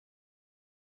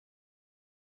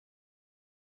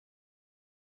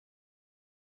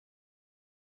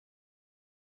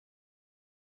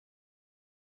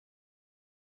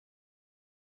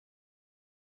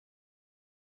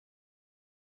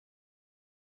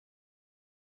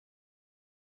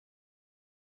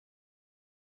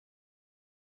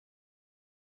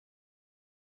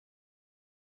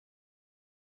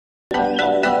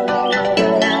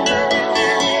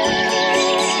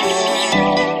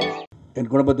என்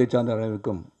குடும்பத்தைச் சார்ந்த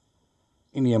அனைவருக்கும்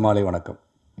இனிய மாலை வணக்கம்.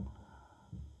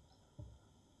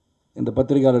 இந்த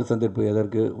பத்திரிகையாளர் சந்திப்பு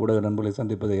எதற்கு, ஊடக நண்பர்களை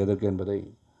சந்திப்பது எதற்கு என்பதை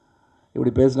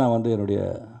இப்படி பேசினா என்னுடைய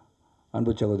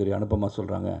அன்பு சகோதரி அனுப்பமா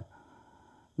சொல்கிறாங்க,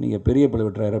 நீங்கள் பெரிய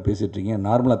பழுவேற்றையராக பேசிகிட்ருக்கீங்க,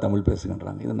 நார்மலாக தமிழ்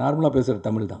பேசுகின்றாங்க. இது நார்மலாக பேசுகிற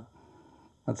தமிழ் தான்,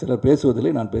 அது சிலர்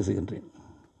பேசுவதில்லை, நான் பேசுகின்றேன்.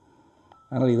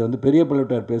 அதனால் இது பெரிய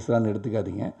பழுவேற்றையர் பேசுகிறான்னு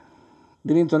எடுத்துக்காதீங்க.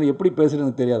 திடீர்னு சொன்னால் எப்படி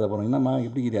பேசுகிறேன்னு தெரியாத போகிறோம், என்னம்மா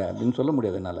எப்படி இது அப்படின்னு சொல்ல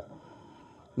முடியாது என்னால்.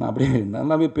 நான் அப்படியே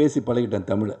நல்லாவே பேசி பழகிட்டேன்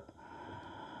தமிழை.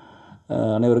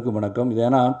 அனைவருக்கும் வணக்கம். இது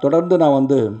ஏன்னா தொடர்ந்து நான்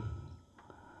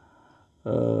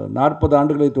 40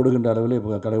 ஆண்டுகளை தொடுகின்ற அளவில்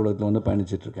இப்போ கலை உலகத்தில்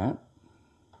பயணிச்சிட்ருக்கேன்.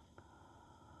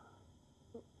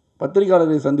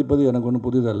 பத்திரிகையாளர்களை சந்திப்பது எனக்கு ஒன்றும்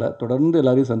புதிதல்ல. தொடர்ந்து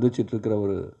எல்லாரையும் சந்திச்சிட்ருக்கிற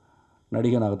ஒரு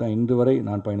நடிகனாக தான் இன்று வரை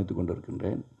நான் பயணித்து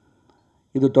கொண்டிருக்கின்றேன்.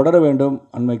 இது தொடர வேண்டும்.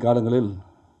 அண்மை காலங்களில்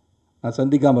நான்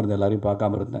சந்திக்காமல் இருந்தேன், எல்லாரையும்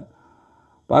பார்க்காமல் இருந்தேன்.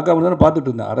 பார்த்துட்டு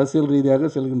இருந்தேன். அரசியல் ரீதியாக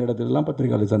செல்கின்ற இடத்திலெல்லாம்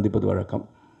பத்திரிகையாளரை சந்திப்பது வழக்கம்.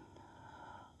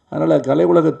 அதனால் கலை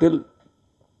உலகத்தில்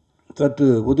சற்று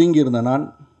ஒதுங்கி இருந்த நான்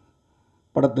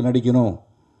படத்தை நடிக்கணும்,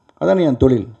 அதான் என்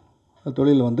தொழில். அந்த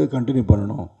தொழில் கண்டினியூ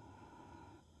பண்ணணும்.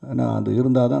 ஏன்னா அது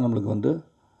இருந்தால் தான் நம்மளுக்கு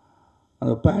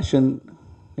அந்த பேஷன்,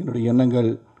 என்னுடைய எண்ணங்கள்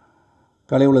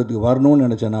கலை உலகத்துக்கு வரணும்னு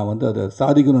நினச்சேன். நான் அதை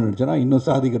சாதிக்கணும்னு நினச்சேன்னா இன்னும்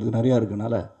சாதிக்கிறதுக்கு நிறையா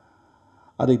இருக்குனால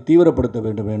அதை தீவிரப்படுத்த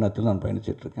வேண்டும் எண்ணத்தில் நான்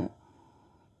பயணிச்சிட்ருக்கேன்.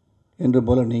 என்று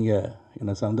போல் நீங்கள்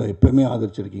என்னை சார்ந்த எப்போயுமே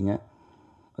ஆதரிச்சிருக்கீங்க.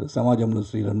 அது சமாஜம்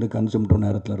மினிஸ்ட்ரியிலேருந்து கன்சூம்டோ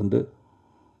நேரத்திலேருந்து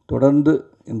தொடர்ந்து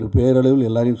இன்று பேரளவில்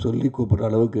எல்லாரையும் சொல்லி கூப்பிட்ற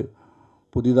அளவுக்கு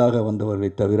புதிதாக வந்தவர்களை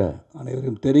தவிர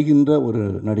அனைவரையும் தெரிகின்ற ஒரு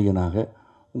நடிகனாக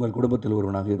உங்கள் குடும்பத்தில்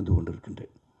ஒருவனாக இருந்து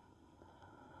கொண்டிருக்கின்றேன்.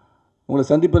 உங்களை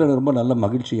சந்திப்பதில் எனக்கு ரொம்ப நல்ல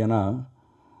மகிழ்ச்சி. ஏன்னா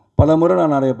பல முறை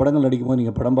நான் நிறைய படங்கள் நடிக்கும்போது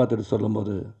நீங்கள் படம் பார்த்துட்டு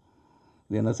சொல்லும்போது,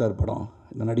 இது என்ன சார் படம்,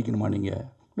 இதை நடிக்கணுமா நீங்கள்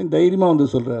அப்படின்னு தைரியமாக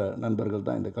சொல்கிற நண்பர்கள்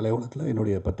தான் இந்த கலை உலகத்தில்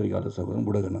என்னுடைய பத்திரிகையாளர் சகோதரன்,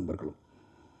 ஊடக நண்பர்களும்.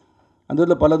 அந்த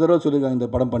இதில் பல தடவை சொல்லியிருக்காங்க, இந்த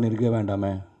படம் பண்ணியிருக்கே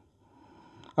வேண்டாமே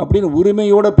அப்படின்னு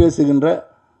உரிமையோடு பேசுகின்ற,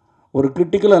 ஒரு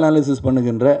கிரிட்டிக்கல் அனாலிசிஸ்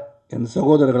பண்ணுகின்ற என்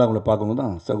சகோதரர்களை அவங்கள பார்க்கும்போது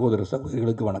தான்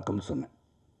சகோதரிகளுக்கு வணக்கம்னு சொன்னேன்.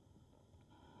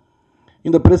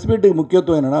 இந்த ப்ரெஸ் மீட்டுக்கு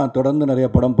முக்கியத்துவம் என்னென்னா, தொடர்ந்து நிறைய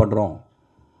படம் பண்ணுறோம்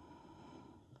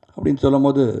அப்படின்னு சொல்லும்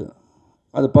போது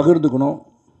அதை பகிர்ந்துக்கணும்.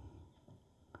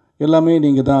 எல்லாமே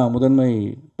நீங்கள் தான் முதன்மை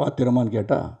பாத்திரமானு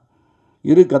கேட்டால்,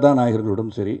 இரு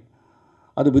கதாநாயகர்களோடும் சரி,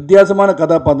 அது வித்தியாசமான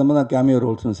கதாபாத்திரம் தான், கேமியோ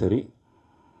ரோல்ஸும் சரி,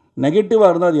 நெகட்டிவாக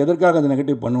இருந்தால் அது எதற்காக அது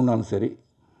நெகட்டிவ் பண்ணணுன்னாலும் சரி,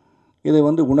 இதை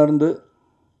உணர்ந்து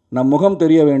நம் முகம்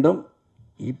தெரிய வேண்டும்.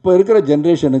 இப்போ இருக்கிற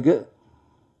ஜென்ரேஷனுக்கு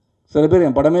சில பேர்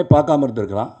என் படமே பார்க்காம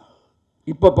இருந்திருக்கலாம்,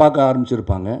 இப்போ பார்க்க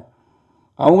ஆரம்பிச்சிருப்பாங்க.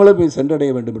 அவங்கள போய்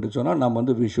சென்றடைய வேண்டும் என்று சொன்னால் நாம்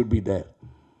we should be there,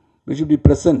 we should be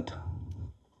present.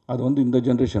 அது இந்த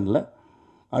ஜென்ரேஷனில்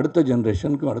அடுத்த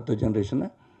ஜென்ரேஷனை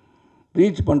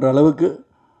ரீச் பண்ணுற அளவுக்கு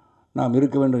நாம்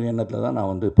இருக்க வேண்டிய எண்ணத்தில் தான்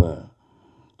நான் இப்போ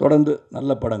தொடர்ந்து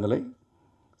நல்ல படங்களை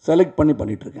செலக்ட்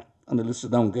பண்ணிகிட்ருக்கேன். அந்த லிஸ்ட்டு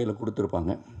தான் உங்கள் கையில்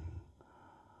கொடுத்துருப்பாங்க.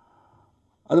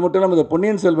 அது மட்டும் இல்லாமல் இந்த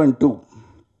பொன்னியின் செல்வன் 2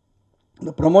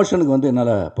 இந்த ப்ரமோஷனுக்கு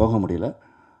என்னால் போக முடியல.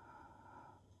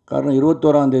 காரணம்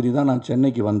 21ஆம் தேதி தான் நான்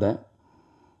சென்னைக்கு வந்தேன்,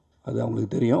 அது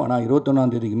அவங்களுக்கு தெரியும். ஆனால்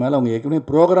 21ஆம் தேதிக்கு மேலே அவங்க ஏற்கனவே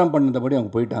ப்ரோக்ராம் பண்ணதபடி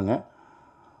அவங்க போயிட்டாங்க.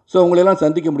 ஸோ அவங்களெல்லாம்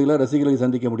சந்திக்க முடியல, ரசிகர்களை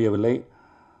சந்திக்க முடியவில்லை.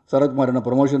 சரத்குமார் என்ன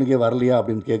ப்ரமோஷனுக்கே வரலையா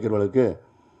அப்படின்னு கேட்குறவர்களுக்கு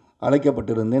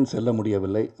அழைக்கப்பட்டிருந்தேன், செல்ல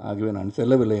முடியவில்லை. ஆகவே நான்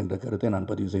செல்லவில்லை என்ற கருத்தை நான்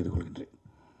பதிவு செய்து கொள்கின்றேன்.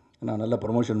 நான் நல்ல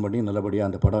ப்ரமோஷன் பண்ணி நல்லபடியாக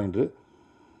அந்த படம் இன்று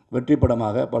வெற்றி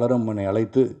படமாக பலரும் என்னை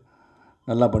அழைத்து,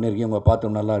 நல்லா பண்ணியிருக்கீங்க, உங்கள்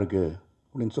பாத்திரம் நல்லா இருக்குது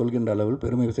அப்படின்னு சொல்கின்ற அளவில்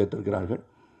பெருமையை சேர்த்திருக்கிறார்கள்.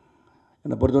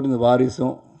 என்னை பொறுத்தவரை இந்த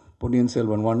வாரிசும், பொன்னியின்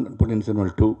செல்வன் 1, பொன்னியின்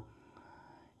செல்வன் 2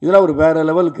 இதெல்லாம் ஒரு வேறு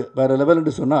லெவல்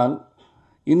என்று சொன்னால்,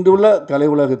 இன்றுள்ள கலை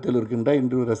உலகத்தில் இருக்கின்ற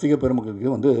இன்று ரசிக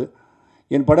பெருமக்களுக்கு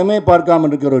என் படமே பார்க்காமல்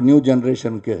இருக்கிற ஒரு நியூ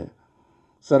ஜென்ரேஷனுக்கு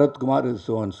Sarathkumar is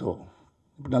so and so,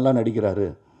 இப்படி நல்லா நடிக்கிறாரு,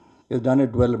 இஸ் டன்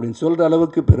இட் வெல் அப்படின்னு சொல்கிற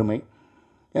அளவுக்கு பெருமை.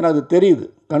 ஏன்னா அது தெரியுது,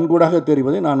 கண்கூடாக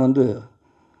தெரிவதை நான்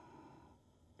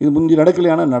இது முந்தி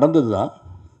நடக்கலையான நடந்தது தான்,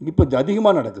 இப்போ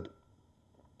அதிகமாக நடக்குது.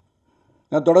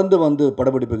 நான் தொடர்ந்து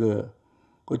படப்பிடிப்புக்கு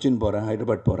கொச்சின் போகிறேன்,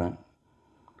 ஹைதராபாத் போகிறேன்,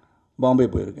 பாம்பே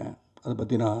போயிருக்கேன். அதை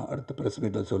பற்றி நான் அடுத்த ப்ரெஸ்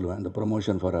மீட்டில் சொல்லுவேன். இந்த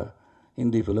promotion for a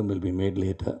Hindi film will be made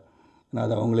later, நான்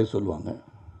அதை அவங்களே சொல்லுவாங்க.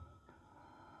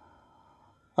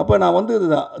 அப்போ நான்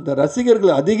இந்த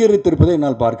ரசிகர்கள் அதிகரித்திருப்பதை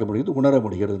என்னால் பார்க்க முடியுது, உணர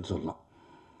முடிகிறதுன்னு சொல்லலாம்.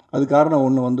 அது காரணம்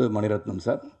ஒன்று மணிரத்னம்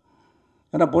சார்.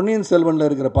 ஏன்னா பொன்னியின் செல்வனில்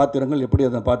இருக்கிற பாத்திரங்கள் எப்படி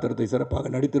அந்த பாத்திரத்தை சிறப்பாக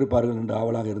நடித்திருப்பார்கள் என்று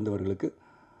ஆவலாக இருந்தவர்களுக்கு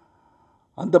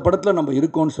அந்த படத்தில் நம்ம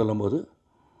இருக்கோன்னு சொல்லும்போது,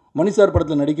 மணிசார்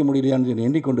படத்தில் நடிக்க முடியலையான்னு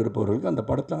எண்ணிக்கொண்டிருப்பவர்களுக்கு அந்த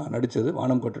படத்தில் நான் நடித்தது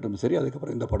வானம் கொட்டட்டும் சரி,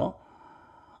 அதுக்கப்புறம் இந்த படம்,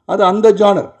 அது அந்த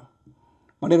ஜானர்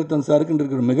மணிரத்னம் சாருக்கு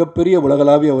இருக்கிற மிகப்பெரிய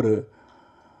உலகளாவிய ஒரு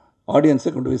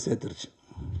ஆடியன்ஸை கொண்டு போய் சேர்த்துருச்சு.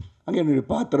 அங்கே என்னுடைய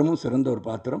பாத்திரமும் சிறந்த ஒரு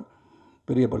பாத்திரம்,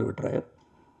 பெரிய பழுவேற்றையர்.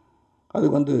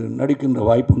 அது நடிக்கின்ற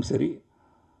வாய்ப்பும் சரி,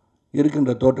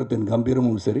 இருக்கின்ற தோற்றத்தின்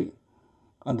கம்பீரமும் சரி,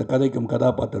 அந்த கதைக்கும்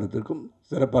கதாபாத்திரத்திற்கும்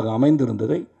சிறப்பாக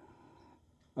அமைந்திருந்ததை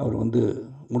அவர்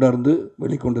உணர்ந்து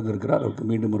வெளிக்கொண்டிருக்கிறார். அவருக்கு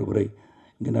மீண்டும் ஒரு முறை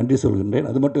இங்கே நன்றி சொல்கின்றேன்.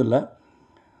 அது மட்டும் இல்லை,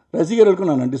 ரசிகர்களுக்கும்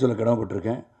நான் நன்றி சொல்ல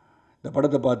கடமைப்பட்டிருக்கேன். இந்த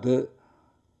படத்தை பார்த்து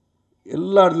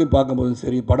எல்லா இடத்துலையும் பார்க்கும்போதும்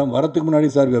சரி, படம் வரத்துக்கு முன்னாடி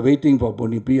sir waiting for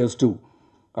Ponni PS2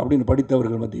 அப்படின்னு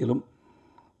படித்தவர்கள் மத்தியிலும்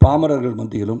பாமரர்கள்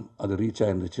மத்தியிலும் அது ரீச்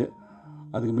ஆகிருந்துச்சு.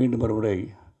 அதுக்கு மீண்டும் ஒரு முறை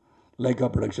லைக்கா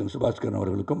ப்ரொடக்ஷன் சுபாஷ்கரன்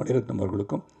அவர்களுக்கும் மணிரத்னம்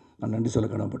அவர்களுக்கும் நான் நன்றி சொல்ல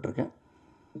கடமைப்பட்டிருக்கேன்.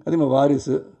 அதேமாதிரி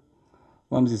வாரிசு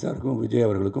வம்சி சாருக்கும் விஜய்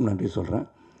அவர்களுக்கும் நன்றி சொல்கிறேன்.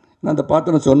 நான் அந்த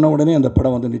பாத்திரம் சொன்ன உடனே அந்த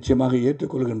படம் நிச்சயமாக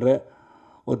ஏற்றுக்கொள்கின்ற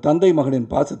ஒரு தந்தை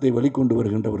மகனின் பாசத்தை வெளிக்கொண்டு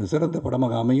வருகின்ற ஒரு சிறந்த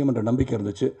படமாக அமையும் என்ற நம்பிக்கை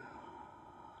இருந்துச்சு.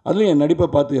 அதுலேயும் என் நடிப்பை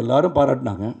பார்த்து எல்லாரும்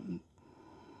பாராட்டினாங்க.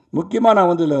 முக்கியமாக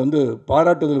நான் இதில்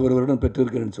பாராட்டுதல் ஒருவரிடம்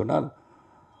பெற்றிருக்கிறேன்னு சொன்னால்,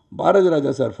 பாரதி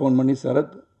ராஜா சார் ஃபோன் பண்ணி,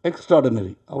 சரத்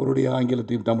எக்ஸ்ட்ராடனரி, அவருடைய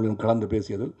ஆங்கிலத்தையும் தமிழையும் கலந்து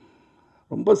பேசியதில்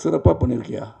ரொம்ப சிறப்பாக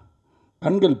பண்ணியிருக்கியா,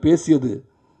 கண்கள் பேசியது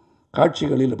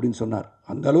காட்சிகளில் அப்படின்னு சொன்னார்.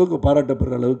 அந்த அளவுக்கு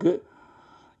பாராட்டப்படுற அளவுக்கு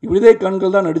இப்படிதே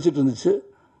கண்கள் தான் நடிச்சிட்டு இருந்துச்சு,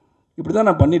 இப்படி தான்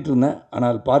நான் பண்ணிகிட்டு இருந்தேன்.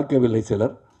 ஆனால் பார்க்கவில்லை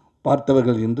சிலர்,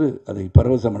 பார்த்தவர்கள் இன்று அதை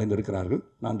பரவசம் அடைந்திருக்கிறார்கள்.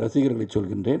 நான் ரசிகர்களை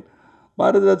சொல்கின்றேன்,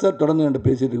 பாரதிராஜ் சார் தொடர்ந்து என்கிட்ட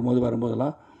பேசிகிட்டு இருக்கும்போது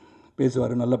வரும்போதெல்லாம்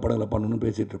பேசுவார், நல்ல படங்களை பண்ணணும்னு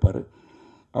பேசிகிட்டு இருப்பார்.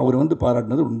 அவர்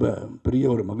பாராட்டினது ரொம்ப பெரிய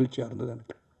ஒரு மகிழ்ச்சியாக இருந்தது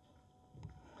எனக்கு.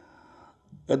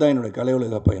 இதுதான் என்னுடைய கலை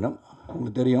உலக பயணம்.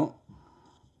 உங்களுக்கு தெரியும்,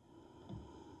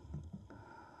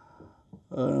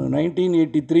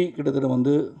 1983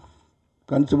 கிட்டத்தட்ட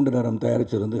கன்சூம்டு நேரம்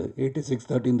தயாரிச்சிருந்து 86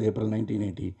 13 April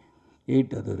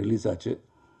 1988 அது ரிலீஸ் ஆச்சு.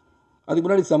 அதுக்கு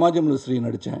முன்னாடி சமாஜம் ஸ்ரீ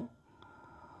நடித்தேன்.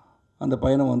 அந்த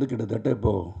பயணம் கிட்டத்தட்ட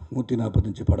இப்போது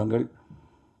 145 படங்கள்,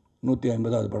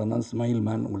 150வது படம் தான் ஸ்மைல்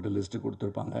மேன், உங்கள்கிட்ட லிஸ்ட்டு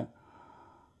கொடுத்துருப்பாங்க.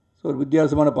 ஸோ ஒரு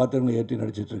வித்தியாசமான பாத்திரங்களை ஏற்றி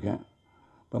நடிச்சிட்ருக்கேன்.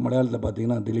 இப்போ மலையாளத்தில்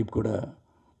பார்த்திங்கன்னா திலீப் கூட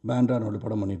பேண்டான ஒரு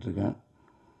படம் பண்ணிகிட்ருக்கேன்.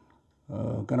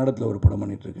 கன்னடத்தில் ஒரு படம்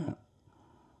பண்ணிகிட்ருக்கேன்.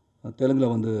 தெலுங்கில்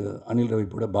அனில் ரவி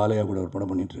கூட பாலையா கூட ஒரு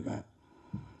படம் பண்ணிகிட்ருக்கேன்.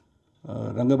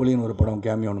 ரங்கபலின்னு ஒரு படம்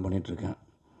கேமியோ ஒன்று பண்ணிகிட்ருக்கேன்.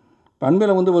 இப்போ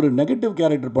அண்மையில் ஒரு நெகட்டிவ்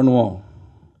கேரக்டர் பண்ணுவோம்,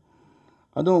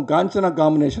 அதுவும் காஞ்சனா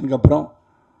காம்பினேஷனுக்கு அப்புறம்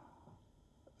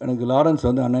எனக்கு லாரன்ஸ்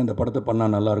அண்ணன் இந்த படத்தை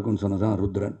பண்ணால் நல்லாயிருக்கும்னு சொன்னது தான்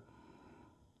ருத்ரன்.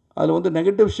 அதில்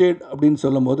நெகட்டிவ் ஷேட் அப்படின்னு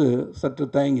சொல்லும்போது சற்று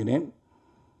தயங்கினேன்.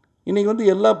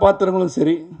 இன்றைக்கி எல்லா பாத்திரங்களும்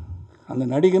சரி, அந்த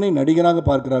நடிகனை நடிகனாக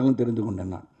பார்க்குறாங்கன்னு தெரிந்து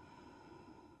கொண்டேன். நான்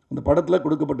அந்த படத்தில்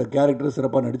கொடுக்கப்பட்ட கேரக்டர்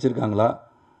சிறப்பாக நடிச்சிருக்காங்களா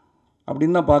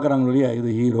அப்படின்னு தான் பார்க்குறாங்க இல்லையா. இது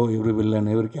ஹீரோ, இவர் வில்லன்,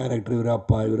 இவர் கேரக்டர், இவர்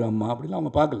அப்பா, இவர் அம்மா அப்படிலாம்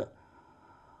அவங்க பார்க்கல.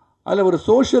 அதில் ஒரு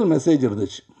சோஷியல் மெசேஜ்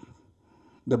இருந்துச்சு.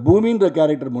 இந்த பூமின்ற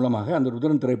கேரக்டர் மூலமாக அந்த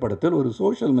ருத்ரன் திரைப்படத்தில் ஒரு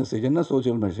சோஷியல் மெசேஜ். என்ன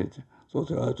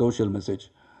சோஷியல் மெசேஜ்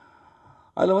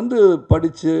அதில்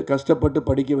படித்து கஷ்டப்பட்டு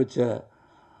படிக்க வச்ச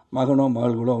மகனோ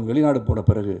மகள்களோ அவங்க வெளிநாடு போன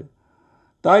பிறகு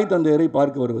தாய் தந்தையரை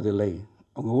பார்க்க வருவதில்லை,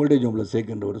 அவங்க ஓல்டேஜ் ஹோமில்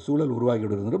சேர்க்கின்ற ஒரு சூழல்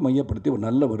உருவாகிட்டு இருந்தது மையப்படுத்தி ஒரு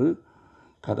நல்ல ஒரு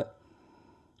கதை.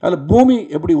 அதில் பூமி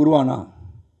எப்படி உருவானா,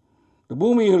 இந்த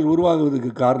பூமிகள்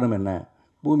உருவாகுவதுக்கு காரணம் என்ன,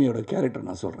 பூமியோட கேரக்டர்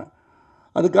நான் சொல்கிறேன்.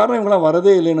 அது காரணம் இவங்களாம்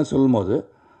வரதே இல்லைன்னு சொல்லும்போது,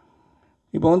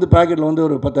 இப்போ பேக்கெட்டில்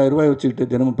ஒரு 10,000 ரூபாய் வச்சுக்கிட்டு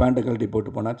தினமும் பேண்ட்டை கழட்டி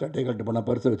போட்டு போனால், சட்டையை கழட்டி போனால்,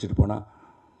 பர்ஸை வச்சுட்டு போனால்,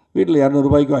 வீட்டில் 200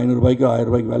 ரூபாய்க்கோ 500 ரூபாய்க்கோ 1000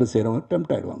 ரூபாய்க்கு வேலை செய்கிறவங்க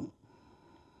டெம்ப்ட் ஆகிடுவாங்க.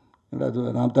 அது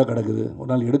நாம் தான் கிடக்குது, ஒரு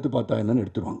நாள் எடுத்து பார்த்தா என்னன்னு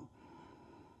எடுத்துருவாங்க.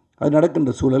 அது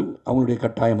நடக்கின்ற சூழல் அவங்களுடைய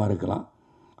கட்டாயமாக இருக்கலாம்.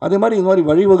 அதே மாதிரி இந்த மாதிரி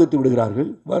வழிவகுத்து விடுகிறார்கள்.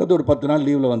 வரது ஒரு 10 நாள்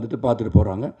லீவில் பார்த்துட்டு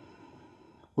போகிறாங்க.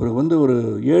 ஒரு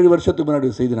 7 வருஷத்துக்கு முன்னாடி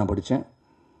ஒரு செய்தி நான் படித்தேன்.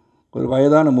 ஒரு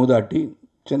வயதான மூதாட்டி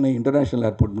சென்னை இன்டர்நேஷ்னல்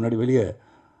ஏர்போர்ட் முன்னாடி வெளியே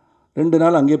 2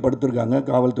 நாள் அங்கேயே படுத்திருக்காங்க.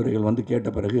 காவல்துறைகள் கேட்ட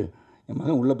பிறகு, என்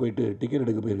மகன் உள்ளே போயிட்டு டிக்கெட்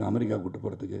எடுக்க போயிருக்கான் அமெரிக்கா கூப்பிட்டு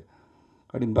போகிறதுக்கு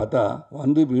அப்படின்னு பார்த்தா,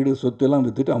 வீடு சொத்து எல்லாம்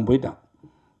விற்றுட்டு அவன் போயிட்டான்.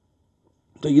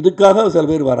 ஸோ இதுக்காக சில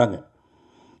பேர் வராங்க.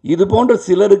 இது போன்ற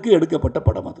சிலருக்கு எடுக்கப்பட்ட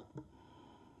படம் அது.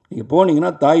 நீங்கள்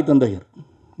போனீங்கன்னா தாய் தந்தையர்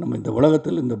நம்ம இந்த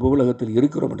உலகத்தில், இந்த பூவுலகத்தில்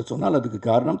இருக்கிறோம் என்று சொன்னால் அதுக்கு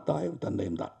காரணம் தாயும்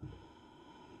தந்தையும் தான்.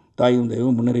 தாயும்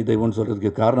தெய்வம் முன்னறி தெய்வம்னு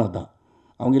சொல்கிறதுக்கு காரணம் தான்.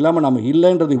 அவங்க இல்லாமல் நம்ம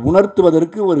இல்லைன்றதை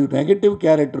உணர்த்துவதற்கு ஒரு நெகட்டிவ்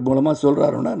கேரக்டர் மூலமாக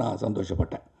சொல்கிறாருன்னா நான்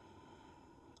சந்தோஷப்பட்டேன்.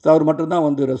 ஸோ அவர்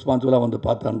மட்டும்தான் ரெஸ்பான்சிபிளாக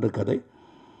பார்த்தான்ற கதை.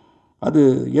 அது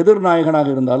எதிர்நாயகனாக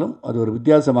இருந்தாலும் அது ஒரு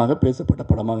வித்தியாசமாக பேசப்பட்ட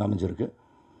படமாக அமைஞ்சிருக்கு.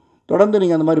 தொடர்ந்து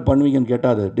நீங்கள் அந்த மாதிரி பண்ணுவீங்கன்னு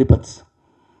கேட்டால் அது டிபெண்ட்ஸ்.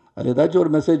 அது ஏதாச்சும்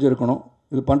ஒரு மெசேஜ் இருக்கணும்,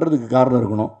 இது பண்ணுறதுக்கு காரணம்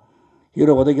இருக்கணும்.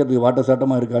 ஹீரோ உதைக்கிறதுக்கு வாட்ட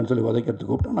சாட்டமாக இருக்கான்னு சொல்லி உதைக்கிறதுக்கு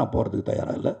கூப்பிட்டா நான் போகிறதுக்கு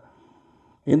தயாராக இல்லை.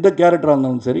 எந்த கேரக்டராக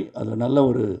இருந்தாலும் சரி, அதில் நல்ல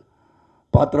ஒரு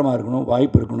பாத்திரமாக இருக்கணும்,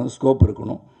 வாய்ப்பு இருக்கணும், ஸ்கோப்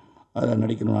இருக்கணும், அதில்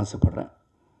நடிக்கணும்னு ஆசைப்பட்றேன்.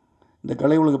 இந்த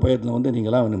கலை உலக பயணத்தில்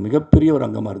நீங்களாம் மிகப்பெரிய ஒரு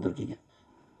அங்கமாக இருந்திருக்கீங்க.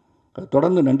 அது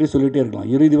தொடர்ந்து நன்றி சொல்லிகிட்டே இருக்கலாம்,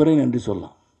 இறுதி வரை நன்றி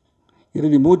சொல்லலாம்,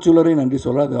 இறுதி மூச்சுள்ளரை நன்றி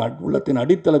சொல்ல. அது உள்ளத்தின்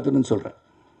அடித்தளத்துன்னு சொல்கிறேன்.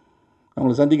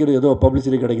 அவங்களை சந்திக்கிறது ஏதோ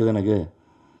பப்ளிசிட்டி கிடைக்குது எனக்கு,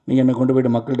 நீங்கள் என்னை கொண்டு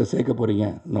போய்ட்டு மக்கள்கிட்ட சேர்க்க போகிறீங்க,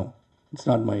 no, it's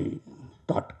not my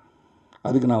thought.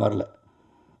 அதுக்கு நான் வரல.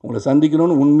 உங்களை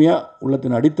சந்திக்கணும்னு உண்மையாக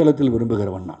உள்ளத்தின் அடித்தளத்தில்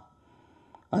விரும்புகிறவன் நான்.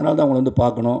 அதனால தான் அவங்களை வந்து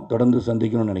பார்க்கணும், தொடர்ந்து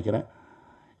சந்திக்கணும்னு நினைக்கிறேன்.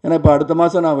 ஏன்னா இப்போ அடுத்த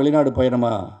மாதம் நான் வெளிநாடு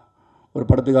பயணமாக ஒரு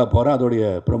படத்துக்காக போகிறேன். அதோடைய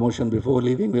promotion before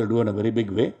leaving will do in a very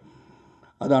big way.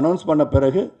 அது அனௌன்ஸ் பண்ண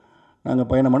பிறகு நாங்கள்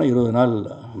பயணமான 20 நாள்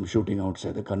shooting out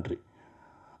side the country.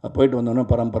 போயிட்டு வந்தோன்னே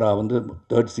பரம்பரா வந்து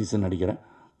 3rd சீசன் நடிக்கிறேன்.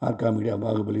 ஆர்கா மீடியா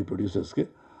பாகுபலி ப்ரொடியூசர்ஸ்க்கு.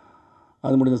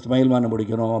 அது முடிஞ்ச ஸ்மைல் மேனை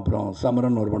முடிக்கணும். அப்புறம்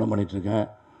சமரன் ஒரு படம் பண்ணிகிட்ருக்கேன்.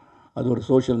 அது ஒரு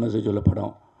சோஷியல் மெசேஜ் உள்ள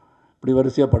படம். இப்படி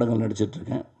வரிசையாக படங்கள்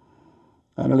நடிச்சிட்ருக்கேன்.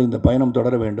 அதனால் இந்த பயணம்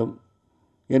தொடர வேண்டும்.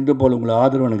 என்று போல் உங்கள்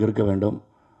ஆதரவு எனக்கு இருக்க வேண்டும்.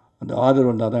 அந்த ஆதரவு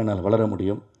இருந்தால் தான் என்னால் வளர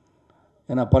முடியும்.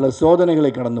 ஏன்னா பல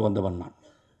சோதனைகளை கடந்து வந்தவன் நான்.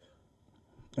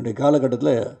 என்னுடைய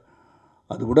காலகட்டத்தில்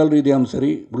அது உடல் ரீதியாகவும்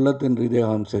சரி, உள்ளத்தின்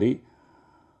ரீதியாகவும் சரி,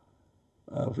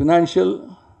 ஃபினான்ஷியல்,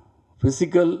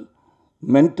 ஃபிசிக்கல்,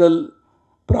 மென்டல்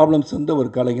ப்ராப்ளம்ஸ் வந்து ஒரு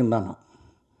கலைஞன் தான் நான்.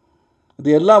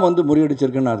 இது எல்லாம் வந்து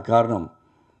முறியடிச்சிருக்கேன்னு அது காரணம்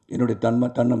என்னுடைய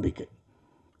தன்னம்பிக்கை,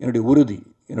 என்னுடைய உறுதி,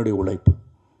 என்னுடைய உழைப்பு.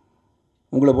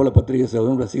 உங்களை போல் பத்திரிகை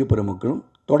சேவரும் ரசிக பெருமக்களும்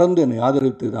தொடர்ந்து என்னை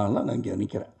ஆதரித்து தான் நான் இங்கே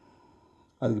நிற்கிறேன்.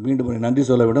 அதுக்கு மீண்டும் ஒரு நன்றி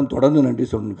சொல்ல விடும், தொடர்ந்து நன்றி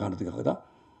சொல்லணும் காரணத்துக்காக தான்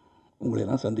உங்களை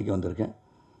நான் சந்திக்க வந்திருக்கேன்.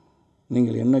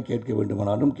 நீங்கள் என்ன கேட்க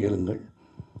வேண்டுமானாலும் கேளுங்கள்.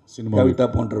 கவிதா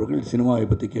போன்றவர்கள் சினிமாவை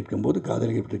பற்றி கேட்கும்போது,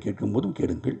 காதலியை பற்றி கேட்கும்போதும்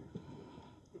கேளுங்கள்.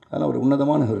 அதெல்லாம் ஒரு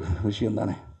உன்னதமான ஒரு விஷயம்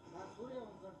தானே.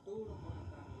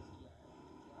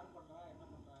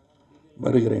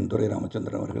 வருகிறேன் துரை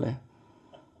ராமச்சந்திரன் அவர்களே.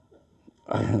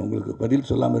 உங்களுக்கு பதில்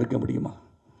சொல்லாமல் இருக்க முடியுமா?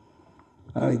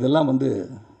 இதெல்லாம் வந்து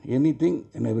எனிதிங்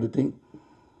அண்ட் எவ்ரிதிங்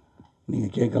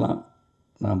நீங்கள் கேட்கலாம்,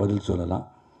 நான் பதில் சொல்லலாம்.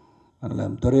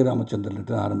 அதனால் துரை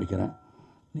ராமச்சந்திரன்ட்டு ஆரம்பிக்கிறேன்.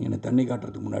 நீங்கள் என்னை தண்ணி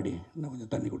காட்டுறதுக்கு முன்னாடி நான்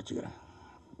கொஞ்சம் தண்ணி குடிச்சுக்கிறேன்.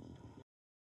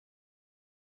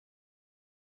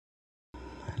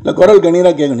 இல்லை, குரல்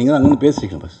கண்ணீராக கேட்க. நீங்கள் தான் அங்கே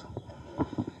பேசுகிறீங்க. பஸ்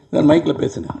இதான் மைக்கில்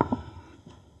பேசுங்க.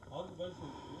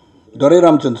 துரை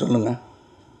ராமச்சந்திரன் சொல்லுங்கள்.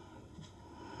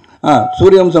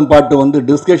 சூரியவம்சம் பாட்டு வந்து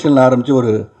டிஸ்கஷனில் ஆரம்பித்து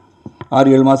ஒரு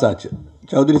 6-7 மாதம் ஆச்சு.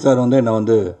 சௌத்ரி சார் வந்து என்னை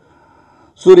வந்து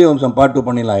சூரியவம்சம் பாட்டு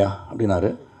பண்ணிடலாயா அப்படின்னாரு.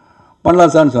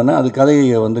 பண்ணலாம் சார்னு சொன்னேன். அது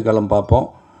கதையை வந்து பார்ப்போம்,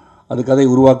 அது கதை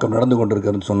உருவாக்கம் நடந்து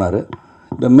கொண்டிருக்கிறதுன்னு சொன்னார்.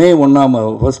 இந்த மே 1ஆம்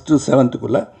 1 7th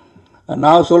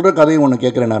நான் சொல்கிற கதையும் ஒன்று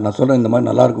கேட்குறேன். நான் சொல்கிறேன் இந்த மாதிரி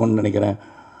நல்லாயிருக்கும்னு நினைக்கிறேன்,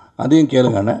 அதையும்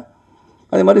கேளுங்கண்ணே.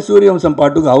 அதே மாதிரி சூரியவம்சம்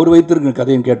பாட்டுக்கு அவர் வைத்திருக்கிற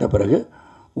கதையும் கேட்ட பிறகு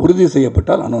உறுதி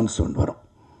செய்யப்பட்டால் அனௌன்ஸ்மெண்ட் வரும்.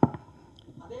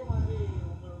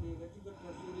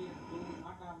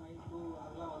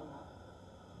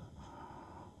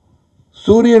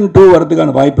 சூரியன் 2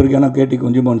 வரதுக்கான வாய்ப்பு இருக்குது. ஏன்னா கேடி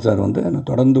குஞ்சுமோகன் சார் வந்து என்ன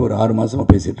தொடர்ந்து ஒரு 6 மாதமாக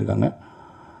பேசிகிட்டு இருக்காங்க.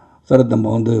 சார்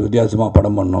நம்ம வந்து வித்தியாசமாக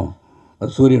படம் பண்ணோம்,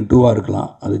 அது சூரியன் 2வாக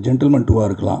இருக்கலாம், அது ஜென்டில்மேன் 2வாக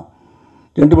இருக்கலாம்.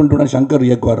 ஜென்டில்மேன் 2னா சங்கர்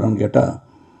இயக்குவார்னு கேட்டால்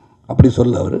அப்படி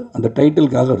சொல்ல அவர் அந்த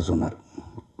டைட்டிலுக்காக அவர் சொன்னார்.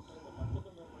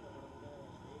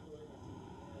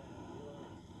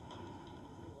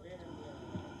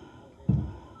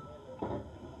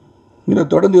 இதை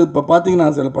தொடர்ந்து இப்போ பார்த்தீங்கன்னா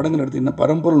சில படங்கள் எடுத்திங்கன்னா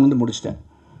பரம்பொருள் வந்து முடிச்சிட்டேன்,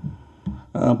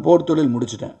 போர் தொழில்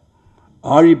முடிச்சிட்டேன்,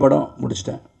 ஆழி படம்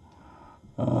முடிச்சிட்டேன்,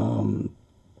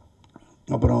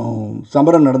 அப்புறம்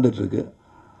சமரன் நடந்துகிட்ருக்கு.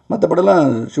 மற்ற படம்லாம்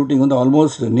ஷூட்டிங் வந்து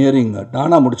ஆல்மோஸ்ட் நியரிங்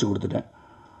டானா முடிச்சு கொடுத்துட்டேன்.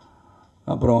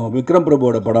 அப்புறம் விக்ரம்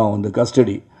பிரபுவோட படம் வந்து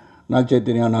கஸ்டடி, நாக்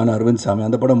சைத்தன்யா, நான் அரவிந்த் சாமி,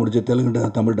 அந்த படம் முடிச்சு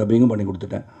தெலுங்கு தமிழ் டப்பிங்கும் பண்ணி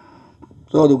கொடுத்துட்டேன்.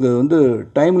 ஸோ அதுக்கு வந்து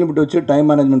டைம் லிமிட் வச்சு டைம்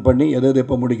மேனேஜ்மெண்ட் பண்ணி எது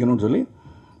எப்போ முடிக்கணும்னு சொல்லி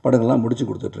படங்கள்லாம் முடிச்சு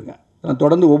கொடுத்துட்ருக்கேன். நான்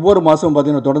தொடர்ந்து ஒவ்வொரு மாதம்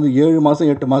பார்த்திங்கன்னா தொடர்ந்து 7 மாதம்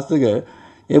 8 மாதத்துக்கு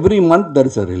every month there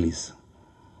is a release.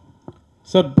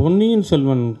 Sir, Ponniyin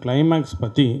Selvan climax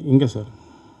பற்றி இங்கே சார்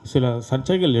சில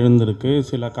சர்ச்சைகள் எழுந்திருக்கு.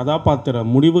 சில கதாபாத்திர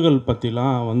முடிவுகள்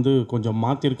பற்றிலாம் வந்து கொஞ்சம்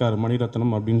மாற்றிருக்காரு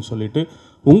மணிரத்னம் அப்படின்னு சொல்லிட்டு,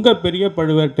 உங்கள் பெரிய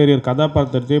பழுவேட்டரையர்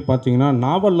கதாபாத்திரத்தையே பார்த்தீங்கன்னா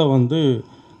நாவலில் வந்து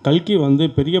கல்கி வந்து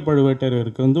பெரிய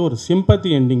பழுவேட்டரையருக்கு வந்து ஒரு சிம்பத்தி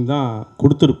எண்டிங் தான்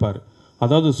கொடுத்துருப்பார்.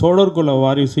 அதாவது சோழர்குல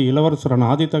வாரிசு இளவரசரன்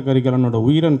ஆதித்த கரிகாலனோட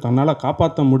உயிரன் தன்னால்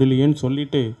காப்பாற்ற முடியலையேன்னு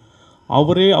சொல்லிட்டு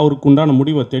அவரே அவருக்கு உண்டான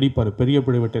முடிவை தேடிப்பார் பெரிய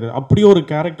பழுவேட்டரையர். அப்படி ஒரு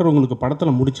கேரக்டர் உங்களுக்கு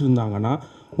படத்தில் முடிச்சிருந்தாங்கன்னா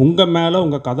உங்கள் மேலே,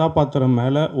 உங்கள் கதாபாத்திரம்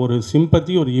மேலே ஒரு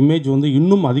சிம்பத்தி, ஒரு இமேஜ் வந்து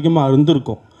இன்னும் அதிகமாக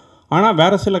இருந்திருக்கும். ஆனால்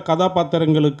வேறு சில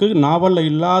கதாபாத்திரங்களுக்கு நாவலில்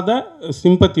இல்லாத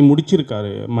சிம்பத்தி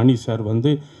முடிச்சிருக்காரு மணி சார்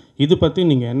வந்து. இது பற்றி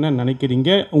நீங்கள் என்ன நினைக்கிறீங்க?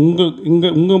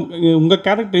 உங்கள்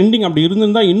கேரக்டர் எண்டிங் அப்படி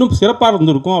இருந்திருந்தால் இன்னும் சிறப்பாக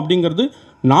இருந்திருக்கும் அப்படிங்கிறது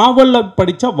நாவலில்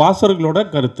படித்த வாசகர்களோட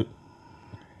கருத்து.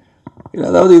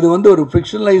 அதாவது இது வந்து ஒரு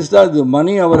ஃபிக்ஷனலைஸ்டாக இது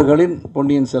மணி அவர்களின்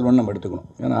பொன்னியின் செல்வன் நம்ம எடுத்துக்கணும்.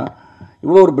 ஏன்னா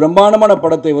இவ்வளோ ஒரு பிரம்மாண்டமான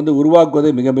படத்தை வந்து உருவாக்குவதே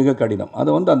மிக மிக கடினம். அதை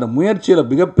வந்து அந்த முயற்சியில்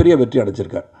மிகப்பெரிய வெற்றி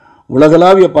அடைச்சிருக்கார்.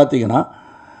 உலகளாவிய பார்த்தீங்கன்னா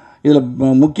இதில்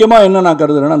முக்கியமாக என்ன நான்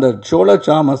கருதுறேன்னா, அந்த சோழ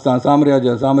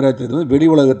சாம்ராஜ்யத்தில் வெளி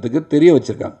உலகத்துக்கு தெரிய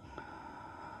வச்சுருக்காங்க.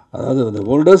 அதாவது அந்த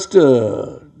ஓல்டஸ்ட்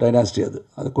டைனாஸ்டி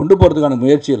அதை கொண்டு போகிறதுக்கான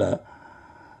முயற்சியில்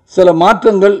சில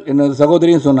மாற்றங்கள் என்ன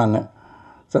சகோதரியும் சொன்னாங்க,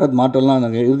 சார் அது மாற்றம்லாம்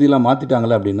நாங்கள் இறுதியெலாம்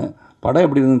மாற்றிட்டாங்களே அப்படின்னு. படம்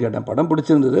எப்படி இருந்துன்னு கேட்டேன். படம்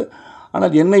பிடிச்சிருந்தது.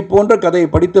 ஆனால் என்னை போன்ற கதையை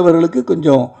படித்தவர்களுக்கு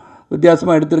கொஞ்சம்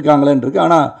வித்தியாசமாக எடுத்திருக்காங்களேன்னு இருக்குது.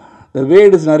 ஆனால் த way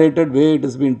it is narrated, way it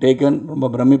is been taken ரொம்ப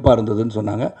பிரமிப்பாக இருந்ததுன்னு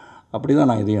சொன்னாங்க. அப்படி தான்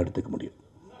நான் இதையும் எடுத்துக்க முடியும்.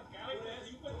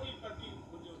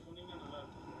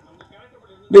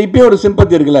 இந்த இப்போயே ஒரு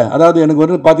சிம்பத்தி இருக்குல்ல, அதாவது எனக்கு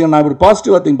வந்து பார்த்தீங்கன்னா நான் ஒரு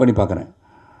பாசிட்டிவாக திங்க் பண்ணி பார்க்குறேன்.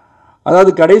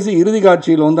 அதாவது கடைசி இறுதி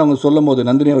காட்சியில் வந்து அவங்க சொல்லும் போது,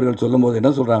 நந்தினி அவர்கள் சொல்லும் போது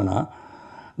என்ன சொல்கிறாங்கன்னா,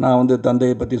 நான் வந்து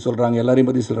தந்தையை பற்றி சொல்கிறாங்க, எல்லாரையும்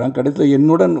பற்றி சொல்கிறாங்க, கடைசியில்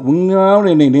என்னுடன்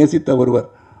உண்மையாக என்னை நேசித்த ஒருவர்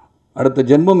அடுத்த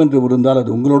ஜென்மம் என்று இருந்தால் அது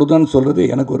உங்களோடு தான் சொல்கிறது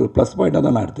எனக்கு ஒரு ப்ளஸ் பாயிண்ட்டாக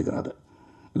தான் நான் எடுத்துக்கிறேன் அது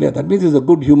இல்லையா. That means is a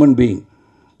good human being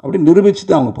அப்படின்னு நிரூபித்து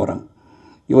தான் அவங்க போகிறாங்க.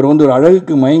 இவர் வந்து ஒரு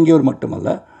அழகுக்கு மயங்கியவர் மட்டுமல்ல,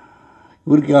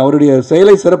 இவருக்கு அவருடைய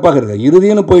செயலை சிறப்பாக இருக்கார்.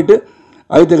 இறுதின்னு போயிட்டு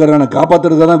ஆதித்தகரான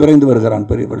காப்பாற்றுறதுக்காக தான் விரைந்து வருகிறான்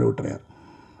பெரிய வலுவற்றையார்.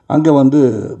 அங்கே வந்து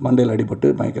மண்டையில் அடிபட்டு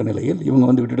மயக்க நிலையில் இவங்க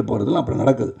வந்து விட்டுட்டு போகிறதுலாம் அப்புறம்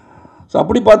நடக்குது. ஸோ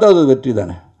அப்படி பார்த்தா அது வெற்றி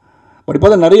தானே. அப்படி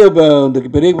பார்த்தா நிறைய இந்த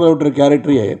பெரிய வலுவற்ற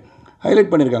கேரக்டரையே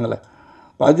ஹைலைட் பண்ணியிருக்காங்களே.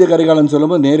 பாஜ்ய கரிகாலன்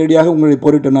சொல்லும்போது நேரடியாக உங்களை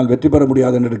போரிட்ட நாள் வெற்றி பெற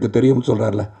முடியாதுன்னு எனக்கு தெரியும்னு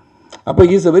சொல்கிறார்ல. அப்போ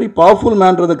இஸ் அ வெரி பவர்ஃபுல்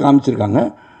மேன்றதை காமிச்சிருக்காங்க.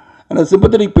 ஆனால்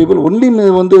சிம்பத்தட்டிக் பீப்புள் ஒன்லி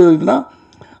வந்து இதுனா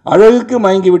அழகுக்கு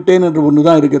மயங்கி விட்டேன் என்று ஒன்று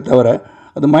தான் இருக்க தவிர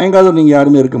அது மயங்காத நீங்கள்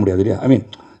யாருமே இருக்க முடியாது இல்லையா. ஐ மீன்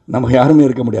நம்ம யாருமே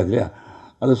இருக்க முடியாது இல்லையா,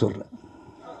 அதை சொல்கிறேன்.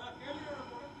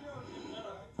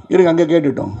 இருங்க அங்கே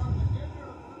கேட்டுட்டோம்.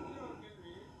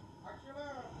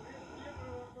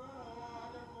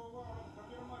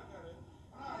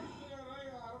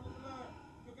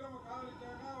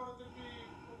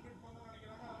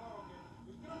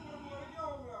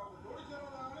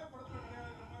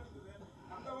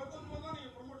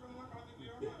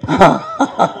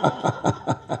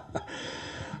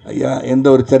 ஐயா, எந்த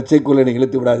ஒரு சர்ச்சைக்குள்ளே நீங்கள்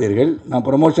இழுத்து விடாதீர்கள். நான்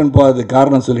ப்ரொமோஷன் போகிறதுக்கு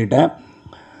காரணம் சொல்லிட்டேன்.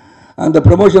 அந்த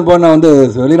ப்ரொமோஷன் போக நான் வந்து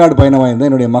வெளிநாடு பயணமாக இருந்தேன்.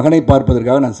 என்னுடைய மகனை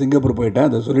பார்ப்பதற்காக நான் சிங்கப்பூர் போயிட்டேன்.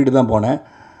 அதை சொல்லிட்டு தான் போனேன்.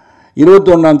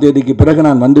 21ஆம் தேதிக்கு பிறகு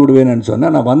நான் வந்து விடுவேன்னு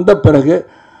சொன்னேன். நான் வந்த பிறகு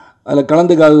அதில்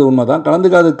கலந்துக்காதது உண்மை தான்.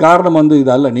 கலந்துக்காத காரணம் வந்து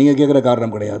இது அல்ல, நீங்கள் கேட்குற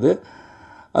காரணம் கிடையாது.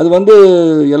 அது வந்து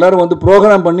எல்லோரும் வந்து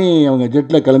ப்ரோக்ராம் பண்ணி அவங்க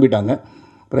ஜெட்டில் கிளம்பிட்டாங்க,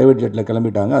 ப்ரைவேட் ஜெட்டில்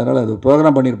கிளம்பிட்டாங்க. அதனால் அது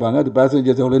ப்ரோக்ராம் பண்ணியிருப்பாங்க, அது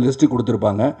பேசஞ்சர்ஸ் எவ்வளோ லிஸ்ட்டு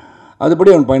கொடுத்துருப்பாங்க,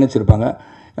 அதுபடி அவன் பயணிச்சிருப்பாங்க.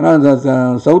 ஏன்னா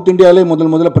சவுத் இந்தியாவிலே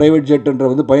முதல்ல ப்ரைவேட் ஜெட்டுன்ற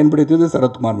வந்து பயன்படுத்தியது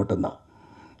சரத்குமார் மட்டும்தான்.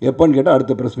 எப்போன்னு கேட்டால்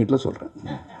அடுத்த ப்ரெஸ் மீட்டில் சொல்கிறேன்.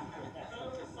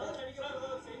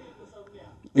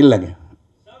 இல்லைங்க,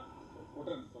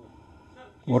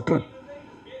 ஒற்றன்.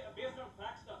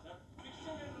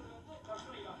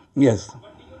 எஸ்,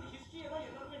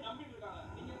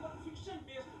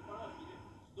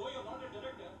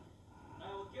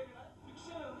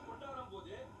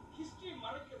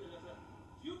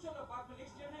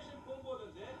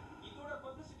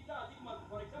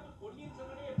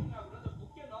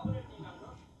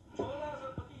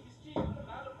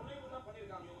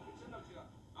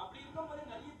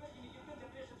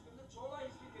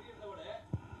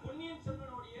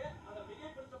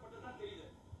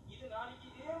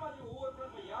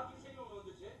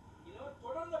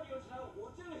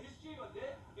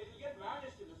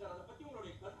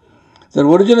 சார்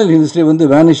ஒரிஜினல் ஹிஸ்ட்ரி வந்து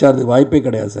வேனிஷ் ஆகிறதுக்கு வாய்ப்பே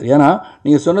கிடையாது சார். ஏன்னா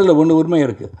நீங்கள் சொன்னதில் ஒன்று உண்மை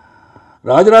இருக்குது.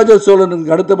 ராஜராஜ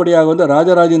சோழனுக்கு அடுத்தபடியாக வந்து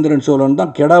ராஜராஜேந்திரன் சோழன்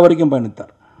தான் கெடா வரைக்கும்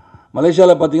பயணித்தார்.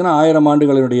 மலேசியாவில் பார்த்தீங்கன்னா 1000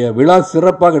 ஆண்டுகளினுடைய விழா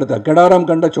சிறப்பாக எடுத்தார். கெடாரம்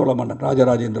கண்ட சோழ மன்னன்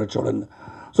ராஜராஜேந்திர சோழன்.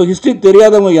 ஸோ ஹிஸ்ட்ரி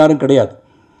தெரியாதவங்க யாரும் கிடையாது.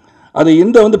 அதை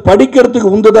இந்த வந்து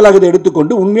படிக்கிறதுக்கு உந்துதலாக இதை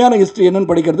எடுத்துக்கொண்டு உண்மையான ஹிஸ்ட்ரி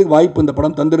என்னன்னு படிக்கிறதுக்கு வாய்ப்பு இந்த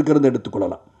படம் தந்திருக்கிறது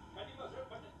எடுத்துக்கொள்ளலாம்.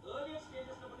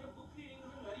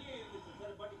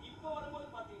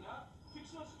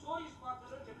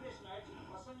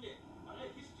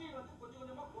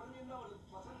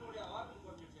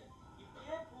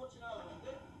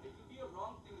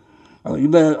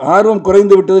 இந்த ஆர்வம்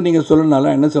குறைந்து விட்டது நீங்கள்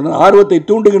சொல்லனால என்ன சொல்லணும், ஆர்வத்தை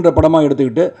தூண்டுகின்ற படமாக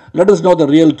எடுத்துக்கிட்டு let us know the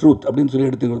real truth அப்படின்னு சொல்லி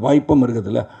எடுத்துக்க வாய்ப்பும்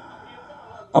இருக்குதுல்ல.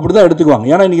 அப்படி தான் எடுத்துக்குவாங்க.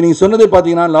 ஏன்னா இன்றைக்கி நீங்கள் சொன்னதே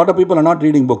பார்த்தீங்கன்னா lot of people are not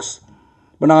reading books.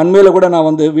 இப்போ நான் அண்மையில் கூட நான்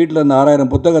வந்து வீட்டில் இந்த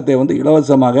 6000 புத்தகத்தை வந்து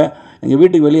இலவசமாக எங்கள்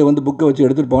வீட்டுக்கு வெளியே வந்து புக்கை வச்சு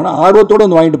எடுத்துகிட்டு போங்கன்னா ஆர்வத்தோடு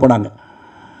வந்து வாங்கிட்டு போனாங்க.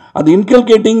 அது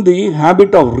இன்கல்கேட்டிங் தி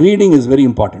habit of reading is very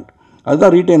important.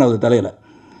 அதுதான் ரீட்டைன் ஆகுது தலையில்.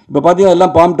 இப்போ பார்த்தீங்கன்னா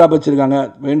எல்லாம் பாம் டாப் வச்சுருக்காங்க,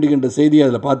 வேண்டுகின்ற செய்தியை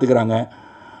அதில் பார்த்துக்கிறாங்க.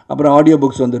 அப்புறம் ஆடியோ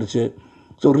புக்ஸ் வந்துருச்சு.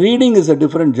 So reading is a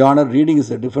different genre, reading is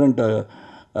a different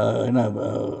என்ன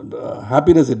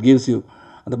ஹாப்பினஸ் இட் கிவ்ஸ் யூ.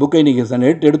 அந்த புக்கை நீங்கள்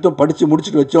எடுத்தோம் படித்து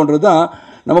முடிச்சுட்டு வச்சோன்றது தான்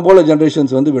நம்ம போல்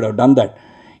ஜென்ரேஷன்ஸ் வந்து விட டன் தட்.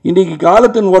 இன்றைக்கி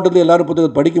காலத்தின் ஓட்டத்தில் எல்லோரும்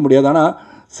புத்தகத்தை படிக்க முடியாது, ஆனால்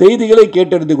செய்திகளை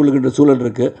கேட்டெடுத்து கொள்கின்ற சூழல்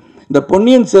இருக்குது. இந்த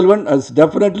Ponniyin Selvan has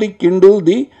definitely Kindle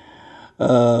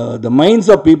the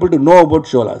minds of people to know about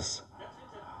sholas.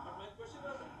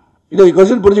 இதை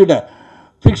கொஸ்டின் புரிஞ்சுக்கிட்டேன்.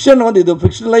 ஃபிக்ஷன் வந்து இது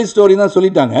ஃபிக்ஷனலைஸ் ஸ்டோரி தான்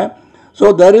சொல்லிட்டாங்க. So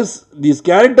there is these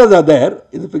characters are தேர்.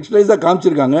 இது ஃபிக்ஷனலைஸாக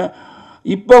காமிச்சிருக்காங்க.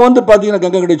 இப்போ வந்து பார்த்தீங்கன்னா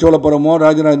கங்கை சோழபுரமோ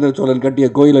ராஜராஜேந்திர சோழன் கட்டிய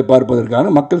கோயிலை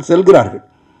பார்ப்பதற்கான மக்கள் செல்கிறார்கள்.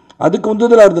 அதுக்கு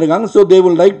உந்துதலாக இருந்திருக்காங்க. So they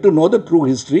will like to know the true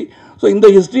history. So இந்த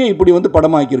ஹிஸ்ட்ரியை இப்படி வந்து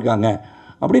படமாக்கியிருக்காங்க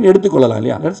அப்படின்னு எடுத்துக்கொள்ளலாம்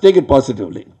இல்லையா. Let's take it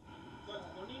positively.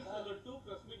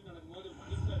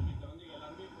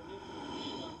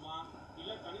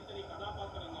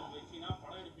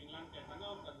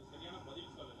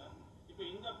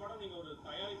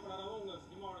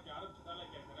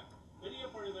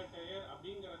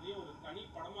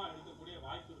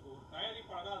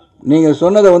 நீங்கள்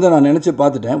சொன்னதை வந்து நான் நினச்சி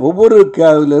பார்த்துட்டேன்.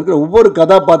 இதில் இருக்கிற ஒவ்வொரு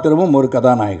கதாபாத்திரமும் ஒரு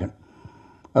கதாநாயகன்.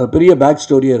 அது பெரிய பேக்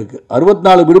ஸ்டோரியே இருக்குது.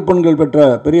 64 விடுபெண்கள் பெற்ற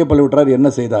பெரிய பழுவேட்டரையர் என்ன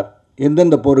செய்தார்,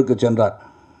 எந்தெந்த போருக்கு சென்றார்,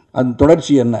 அந்த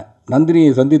தொடர்ச்சி என்ன,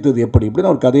 நந்தினியை சந்தித்தது எப்படி,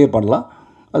 இப்படின்னு ஒரு கதையை பண்ணலாம்.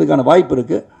 அதுக்கான வாய்ப்பு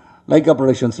இருக்குது. லைக்கா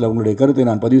ப்ரொடக்ஷன்ஸில் உங்களுடைய கருத்தை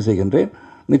நான் பதிவு செய்கின்றேன்.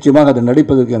 நிச்சயமாக அதை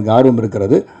நடிப்பதற்கு எனக்கு ஆர்வம்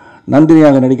இருக்கிறது.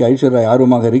 நந்தினியாக நடிக்க ஐஸ்வர்யா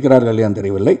ஆர்வமாக இருக்கிறார்கள் இல்லையான்னு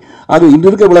தெரியவில்லை. அது இன்று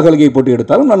இருக்க உலகலகை போட்டி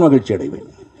எடுத்தாலும் நான் மகிழ்ச்சி அடைவேன்.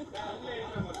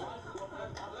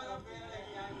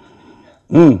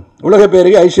 உலக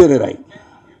பேருக்கு ஐஸ்வர்யா ராய்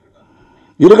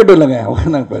இருக்கட்டும் இல்லைங்க.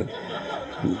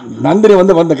 நந்தினி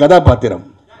வந்த கதாபாத்திரம்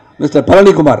மிஸ்டர்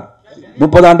பழனிக்குமார்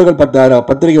 30 ஆண்டுகள்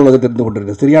பத்திரிகை உலகத்தில் இருந்து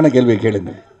கொண்டிருக்க. சரியான கேள்வியை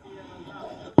கேளுங்க.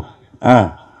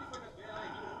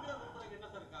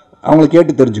 அவங்கள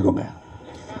கேட்டு தெரிஞ்சுக்கோங்க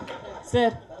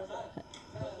சார்.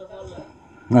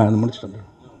 அது முடிச்சுட்டு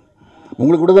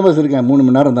உங்களுக்கு கூட தான் இருக்கேன். 3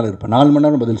 மணி நேரம் இருந்தாலும் இருப்பேன். 4 மணி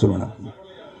நேரம் பதில் சொல்லுவேன்.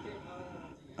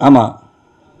 ஆமாம்.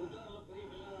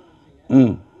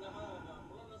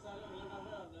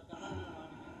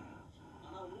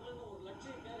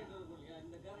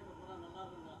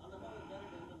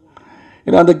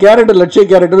 இல்லை, அந்த கேரக்டர் லட்சிய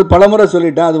கேரக்டர் பலமுறை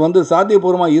சொல்லிட்டேன். அது வந்து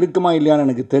சாத்தியபூர்வமாக இருக்குமா இல்லையான்னு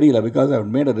எனக்கு தெரியல. Because I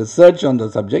made a research on the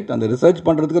subject. அந்த ரிசர்ச்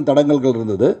பண்ணுறதுக்கும் தடங்கல்கள்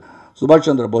இருந்தது. சுபாஷ்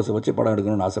சந்திர போஸை வச்சு படம்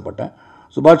எடுக்கணும்னு ஆசைப்பட்டேன்.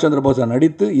 சுபாஷ் சந்திர போஸை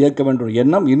நடித்து இயக்க வேண்டும்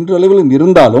எண்ணம் இன்றளவிலும்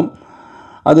இருந்தாலும்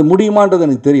அது முடியுமான்றது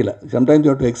எனக்கு தெரியல. Sometimes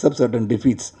you have to accept certain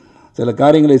defeats. சில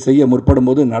காரியங்களை செய்ய முற்படும்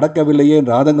போது நடக்கவில்லையே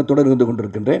என்ற ஆதங்கத்தோடு இருந்து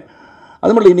கொண்டிருக்கின்றேன்.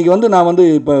 அது மட்டும் இன்றைக்கி வந்து நான் வந்து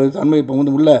இப்போ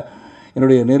உள்ள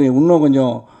என்னுடைய இன்னும்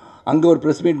கொஞ்சம் அங்கே ஒரு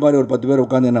ப்ரெஸ் மீட் மாதிரி ஒரு 10 பேர்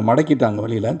உட்காந்து என்னை மடக்கிட்டாங்க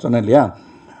வழியில் சொன்னேன் இல்லையா.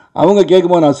 அவங்க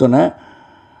கேட்கும்போது நான் சொன்னேன்,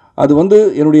 அது வந்து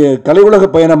என்னுடைய கலை உலக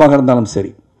பயணமாக இருந்தாலும்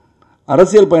சரி,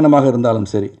 அரசியல் பயணமாக இருந்தாலும்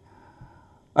சரி,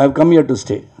 I have come here to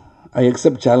stay. I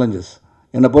accept challenges.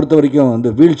 என்னை பொறுத்த வரைக்கும்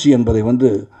வந்து வீழ்ச்சி என்பதை வந்து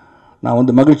நான்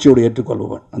வந்து மகிழ்ச்சியோடு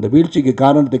ஏற்றுக்கொள்வேன். அந்த வீழ்ச்சிக்கு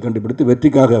காரணத்தை கண்டுபிடித்து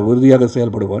வெற்றிக்காக உறுதியாக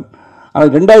செயல்படுவேன்.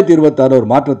 ஆனால் 2026 ஒரு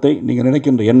மாற்றத்தை நீங்கள்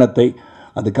நினைக்கின்ற எண்ணத்தை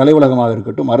அது கலை உலகமாக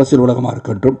இருக்கட்டும், அரசியல் உலகமாக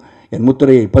இருக்கட்டும், என்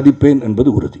முத்திரையை பதிப்பேன் என்பது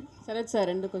உறுதி. சரத் சார்,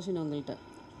 2 கொஸ்டின் உங்கள்கிட்ட.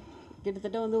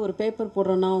 கிட்டத்தட்ட வந்து ஒரு பேப்பர்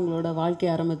போடுறோன்னா உங்களோட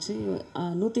வாழ்க்கையை ஆரம்பித்து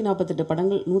 148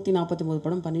 படங்கள் 149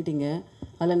 படம் பண்ணிட்டீங்க.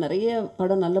 அதில் நிறைய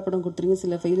படம் நல்ல படம் கொடுத்துருக்கீங்க,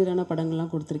 சில ஃபெயிலியரான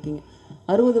படங்கள்லாம் கொடுத்துருக்கீங்க.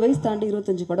 60 வயசு தாண்டி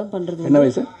 25 படம் பண்ணுறது என்ன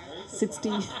வயசு?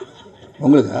 60.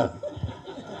 உங்களுக்கா?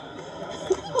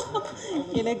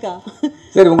 எனக்கா?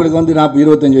 சரி, உங்களுக்கு வந்து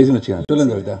 25 வயசுன்னு வச்சுக்கேன்.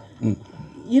 சொல்லுங்க கவிதா.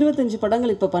 25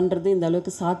 படங்கள் இப்போ பண்ணுறது இந்த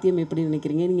அளவுக்கு சாத்தியம் எப்படி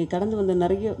நினைக்கிறீங்க? நீங்கள் கடந்து வந்த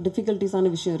நிறைய டிஃபிகல்ட்டிஸான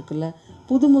விஷயம் இருக்குல்ல,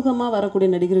 புதுமுகமாக வரக்கூடிய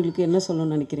நடிகர்களுக்கு என்ன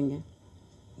சொல்லணும்னு நினைக்கிறீங்க?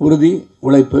 உறுதி,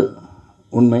 உழைப்பு,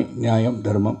 உண்மை, நியாயம்,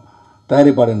 தர்மம்,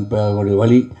 தயாரிப்பாளன்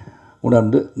வழி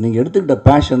உணர்ந்து நீங்கள் எடுத்துக்கிட்ட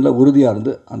பேஷனில் உறுதியாக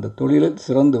இருந்து அந்த தொழிலில்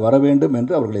சிறந்து வர வேண்டும்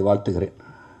என்று அவர்களை வாழ்த்துகிறேன்.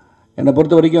 என்னை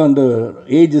பொறுத்த வரைக்கும் வந்து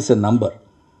ஏஜ் இஸ் எ நம்பர்.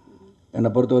 என்னை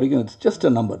பொறுத்த வரைக்கும் இட்ஸ் ஜஸ்ட்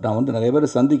அ நம்பர். நான் வந்து நிறைய பேரை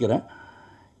சந்திக்கிறேன்.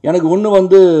 எனக்கு ஒன்று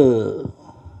வந்து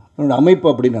என்னோடய அமைப்பு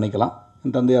அப்படின்னு நினைக்கலாம்.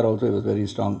 என் தந்தையார் also is very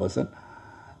strong person.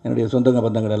 என்னுடைய சொந்தங்க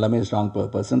பந்தங்கள் எல்லாமே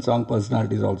ஸ்ட்ராங்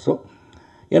பர்சனாலிட்டிஸ் ஆல்சோ.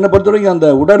 என்னை பொறுத்த வரைக்கும் அந்த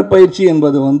உடற்பயிற்சி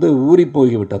என்பது வந்து ஊறி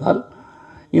போய்விட்டதால்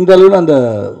இந்த அளவில் அந்த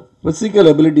physical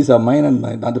abilities of mind and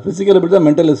mind, அந்த ஃபிசிக்கல் எபிலிட்டி தான்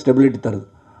மென்டல் ஸ்டெபிலிட்டி தருது.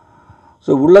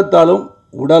 ஸோ உள்ளத்தாலும்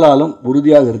உடலாலும்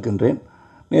உறுதியாக இருக்கின்றேன்.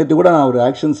 நேற்று கூட நான் ஒரு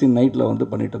ஆக்ஷன் சீன் நைட்டில் வந்து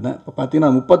பண்ணிட்டு இருந்தேன். இப்போ பார்த்தீங்கன்னா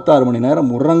 36 மணி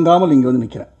நேரம் உறங்காமல் இங்கே வந்து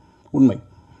நிற்கிறேன். உண்மை.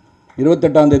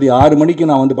 28ஆம் தேதி 6 மணிக்கு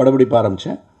நான் வந்து படப்பிடிப்பு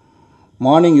ஆரம்பித்தேன்.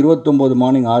 மார்னிங் 29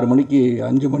 மார்னிங் 6 மணிக்கு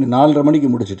 4:30 மணிக்கு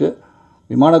முடிச்சுட்டு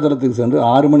விமானத்தளத்துக்கு சென்று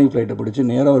 6 மணி ஃப்ளைட்டை பிடிச்சி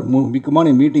நேராக ஒரு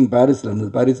முக்கியமான மீட்டிங் பாரிஸில் இருந்தது.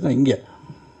 பாரிஸ்னால் இங்கே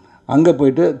அங்கே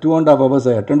போயிட்டு 2.5 hours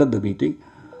I attended the meeting.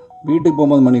 வீட்டுக்கு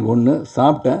போகும்போது மணி 1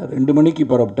 சாப்பிட்டேன். 2 மணிக்கு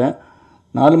புறப்பட்டேன்.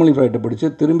 4 மணி ஃப்ளைட்டை பிடிச்சி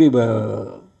திரும்பி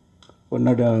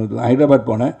ஹைதராபாத்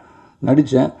போனேன்,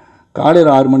 நடித்தேன்.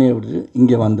 காலையில் 6 மணியை பிடிச்சி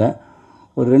இங்கே வந்தேன்.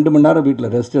 ஒரு 2 மணி நேரம்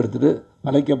வீட்டில் ரெஸ்ட் எடுத்துகிட்டு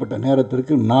அழைக்கப்பட்ட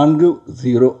நேரத்திற்கு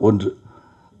 4:01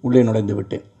 உள்ளே நுழைந்து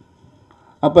விட்டேன்.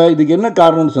 அப்போ இதுக்கு என்ன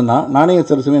காரணம்னு சொன்னால், நானே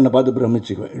சில சமயம் என்னை பார்த்து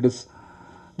பிரமிச்சுக்குவேன். It is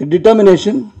the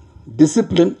determination,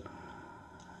 discipline,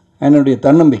 என்னுடைய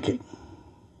தன்னம்பிக்கை.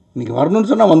 இன்றைக்கி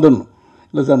வரணும்னு சொன்னால் வந்துடணும்.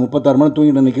 இல்லை சார் 36 மணி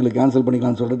தூங்கிட்டு நிற்கல, கேன்சல்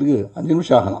பண்ணிக்கலாம்னு சொல்கிறதுக்கு 5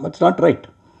 நிமிஷம் ஆகலாம். It's not right.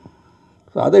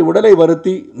 ஸோ அதை உடலை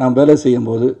வருத்தி நாம் வேலை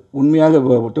செய்யும்போது, உண்மையாக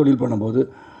தொழில் பண்ணும்போது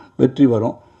வெற்றி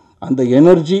வரும். அந்த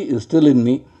energy is still in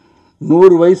me.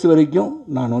 100 வயசு வரைக்கும்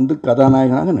நான் வந்து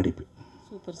கதாநாயகனாக நடிப்பேன்.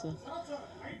 Super sir.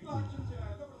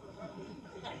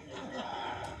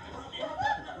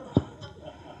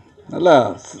 நல்லா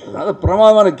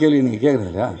பிரமாதமான கேள்வி நீங்கள்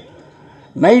கேட்குறீங்களா?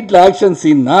 நைட்டில் ஆக்ஷன்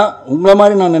சீன்னா உங்களை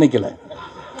மாதிரி நான் நினைக்கல.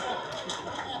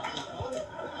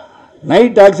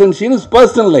 Night action scene is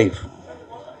personal life.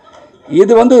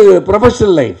 இது வந்து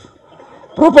ப்ரொஃபஷனல் லைஃப்.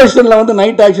 ப்ரொஃபஷனலில் வந்து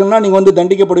நைட் ஆக்ஷன்னா நீங்கள் வந்து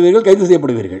தண்டிக்கப்படுவீர்கள், கைது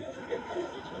செய்யப்படுவீர்கள்.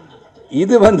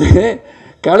 இது வந்து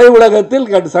கலை உலகத்தில்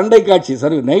சண்டை காட்சி.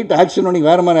 சரி, நைட் ஆக்ஷன் நீங்கள்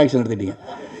வேறு மாதிரி ஆக்ஷன் எடுத்துட்டீங்க.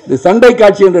 இது சண்டை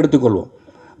காட்சி என்று எடுத்துக்கொள்வோம்.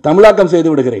 தமிழாக்கம் செய்து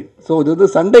விடுகிறேன். ஸோ இது வந்து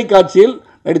சண்டை காட்சியில்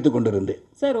நடித்து கொண்டிருந்தேன்.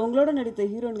 சார், உங்களோட நடித்த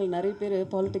ஹீரோயின்கள் நிறைய பேர்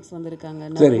பாலிடிக்ஸ் வந்திருக்காங்க.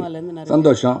 சரி,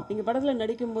 சந்தோஷம். நீங்கள் படத்தில்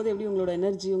நடிக்கும் போது எப்படி உங்களோட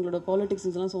எனர்ஜி, உங்களோட பாலிடிக்ஸ்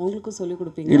இதெல்லாம் உங்களுக்கும் சொல்லிக்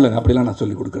கொடுப்பீங்க? இல்லைங்க, அப்படிலாம் நான்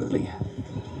சொல்லிக் கொடுக்குறது இல்லைங்க.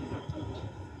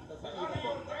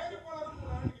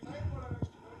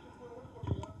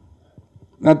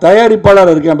 நான்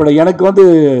தயாரிப்பாளர் இருக்கேன். அப்படி எனக்கு வந்து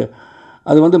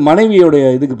அது வந்து மனைவியோடைய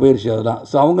இதுக்கு போயிடுச்சு அதெல்லாம்.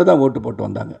 ஸோ அவங்க தான் ஓட்டு போட்டு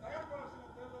வந்தாங்க.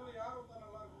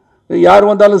 யார்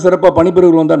வந்தாலும் சிறப்பாக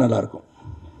பணிபுரிவுகள் வந்தால் நல்லாயிருக்கும்.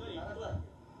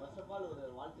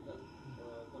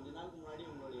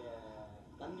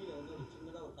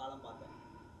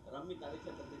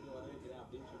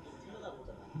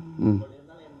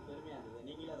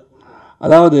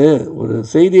 அதாவது ஒரு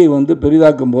செய்தியை வந்து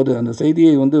பெரிதாக்கும் போது அந்த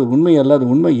செய்தியை வந்து உண்மை அல்லாத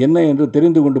உண்மை என்ன என்று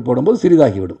தெரிந்து கொண்டு போடும்போது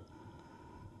சிறிதாகிவிடும்.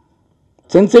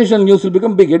 Sensational news will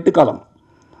become big 8 காலம்,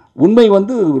 உண்மை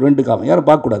வந்து 2 காலம். யாரும்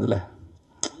பார்க்கக்கூடாதுல்ல,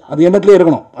 அது எண்ணத்துலேயே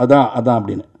இருக்கணும். அதான் அதான்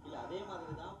அப்படின்னு.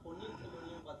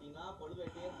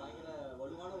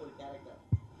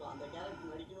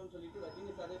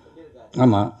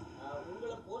 ஆமாம்,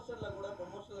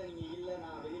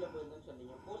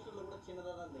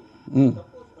 ம்.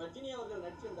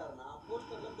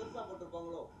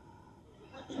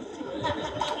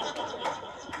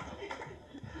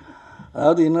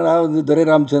 அதாவது என்னடா வந்து துரை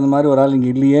ராமச்சந்திரன் மாதிரி ஒரு ஆள் இங்கே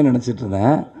இல்லையே நினச்சிட்டு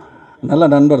இருந்தேன். நல்ல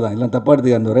நண்பர் தான், இல்லை தப்பாக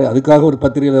எடுத்துக்க அந்த வரை. அதுக்காக ஒரு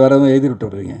பத்திரிகையில் வேறு எழுதி விட்டு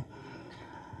விட்றீங்க.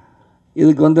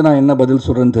 இதுக்கு வந்து நான் என்ன பதில்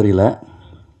சொல்கிறேன்னு தெரியல.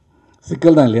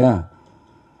 சிக்கல் தான் இல்லையா?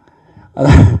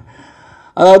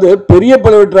 அதாவது பெரிய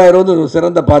பழுவேட்டராயர் வந்து ஒரு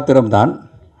சிறந்த பாத்திரம் தான்.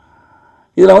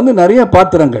 இதில் வந்து நிறைய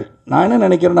பாத்திரங்கள். நான் என்ன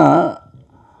நினைக்கிறேன்னா,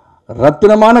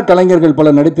 ரத்தினமான கலைஞர்கள்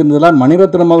பல நடித்திருந்ததால்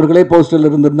மணிரத்னம் அவர்களே போஸ்டரில்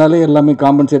இருந்திருந்தாலே எல்லாமே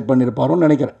காம்பன்சேட் பண்ணியிருப்பாரோன்னு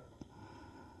நினைக்கிறேன்.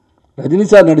 ரஜினி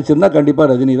சார் நடிச்சிருந்தா கண்டிப்பாக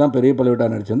ரஜினி தான் பெரிய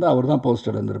பழுவேட்டராயர் நடிச்சிருந்தா அவர் தான்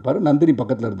போஸ்டர் இருந்திருப்பார். நந்தினி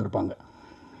பக்கத்தில் இருந்திருப்பாங்க.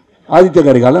 ஆதித்ய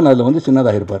கரிகாலன் அதில் வந்து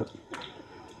சின்னதாக இருப்பார்.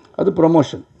 அது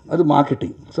ப்ரொமோஷன், அது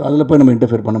மார்க்கெட்டிங். ஸோ அதில் போய் நம்ம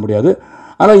இன்டர்ஃபியர் பண்ண முடியாது.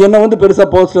 ஆனால் என்னை வந்து பெருசாக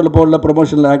போஸ்டரில் போடல,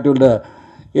 ப்ரொமோஷனில் ஆக்டிவில்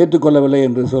ஏற்றுக்கொள்ளவில்லை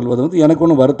என்று சொல்வது வந்து எனக்கு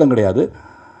ஒன்றும் வருத்தம் கிடையாது.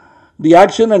 தி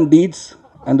ஆக்ஷன் அண்ட் டீட்ஸ்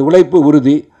அந்த உழைப்பு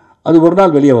உறுதி அது ஒரு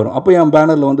நாள் வெளியே வரும். அப்போ என்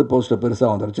பேனரில் வந்து போஸ்டர்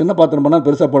பெருசாக வந்துடும். சின்ன பாத்திரம் பண்ணால்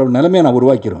பெருசாக போட நிலைமையை நான்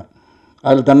உருவாக்கிடுவேன்.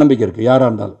 அதில் தன்னம்பிக்கை இருக்குது யாராக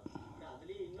இருந்தாலும்.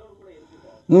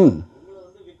 ம்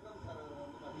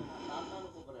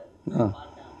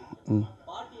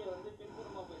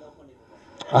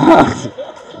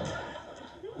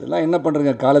இதெல்லாம் என்ன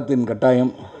பண்ணுறங்க, காலத்தின்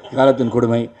கட்டாயம், காலத்தின்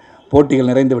கொடுமை,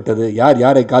 போட்டிகள் நிறைந்து விட்டது. யார்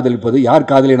யாரை காதலிப்பது, யார்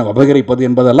காதலை நாம் அபகரிப்பது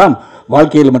என்பதெல்லாம்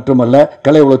வாழ்க்கையில் மட்டுமல்ல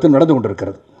கலை உலகத்தில் நடந்து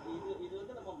கொண்டிருக்கிறது.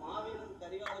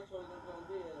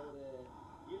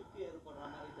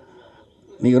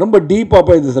 நீங்கள் ரொம்ப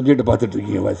டீப்பாக இந்த சப்ஜெக்டை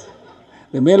பார்த்துட்ருக்கீங்க வாஸ்.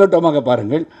 இந்த மேலோட்டமாக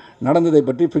பாருங்கள். நடந்ததை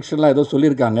பற்றி ஃபிக்ஷன்லாம் ஏதோ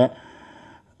சொல்லியிருக்காங்க.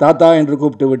 தாத்தா என்று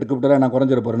கூப்பிட்டு நான்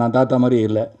குறைஞ்சிட போகிறேன். நான் தாத்தா மாதிரியே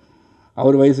இல்லை.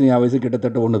 அவர் வயசு என் வயசு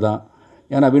கிட்டத்தட்ட ஒன்று தான்.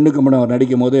 ஏன்னா விண்ணுக்கு முன்னே அவர்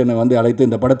நடிக்கும் போது என்னை வந்து அழைத்து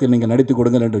இந்த படத்தில் நீங்கள் நடித்து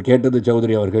கொடுங்கள் என்று கேட்டது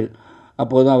சௌதரி அவர்கள்.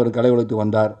 அப்போது தான் அவர் கலை உலகத்துக்கு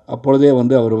வந்தார். அப்பொழுதே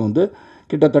வந்து அவர் வந்து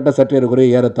கிட்டத்தட்ட சற்றே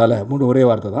குறைய ஏறத்தாழ 3 ஒரே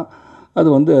வார்த்தை தான். அது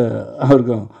வந்து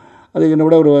அவருக்கும் அது என்னை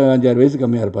விட ஒரு 5-6 வயசு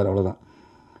கம்மியாக இருப்பார், அவ்வளோதான்.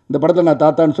 இந்த படத்தில் நான்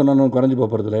தாத்தான்னு சொன்னோன்னு குறைஞ்சி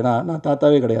போகிறதில்ல. ஏன்னா நான்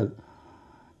தாத்தாவே கிடையாது.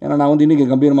 ஏன்னா நான் வந்து இன்றைக்கி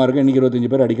கம்பீரமாக இருக்கேன். இன்றைக்கி 25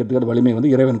 பேர் அடிக்கிறதுக்கு வலிமை வந்து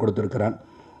இறைவன் கொடுத்துருக்கிறான்.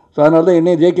 ஸோ அதனால தான்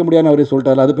என்னையை ஜெயிக்க முடியாதுன்னு அவரே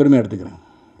சொல்லிட்டார். அது பெருமை எடுத்துக்கிறேன்.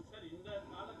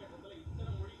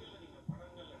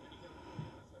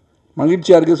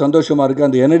 மகிழ்ச்சியாக இருக்குது, சந்தோஷமாக இருக்குது.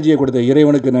 அந்த எனர்ஜியை கொடுத்த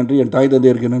இறைவனுக்கு நன்றி, என் தாய்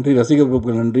தந்தையருக்கு நன்றி,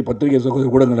 ரசிகர்களுக்கு நன்றி, பத்திரிகை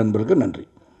சகோதர ஊடகங்கள் நண்பர்களுக்கு நன்றி.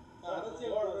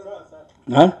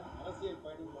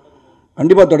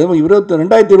 கண்டிப்பாக தொடரும்.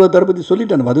 2026 பற்றி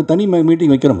சொல்லிட்டேன். அது தனி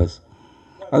மீட்டிங் வைக்கிறோம் பஸ்.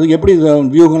 அதுக்கு எப்படி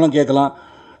வியூகம்லாம் கேட்கலாம்,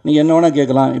 நீங்கள் என்ன வேணால்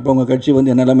கேட்கலாம். இப்போ உங்கள் கட்சி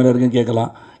வந்து என்ன நிலைமையில் இருக்குன்னு கேட்கலாம்,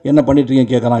 என்ன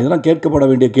பண்ணிட்டுருக்கீங்க கேட்கலாம். இதெல்லாம் கேட்கப்பட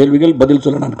வேண்டிய கேள்விகள். பதில்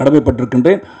சொல்ல நான்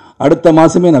கடமைப்பட்டிருக்கின்றேன். அடுத்த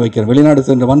மாதமே நான் வைக்கிறேன். வெளிநாடு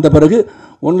சென்று வந்த பிறகு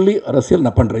ஒன்லி அரசியல்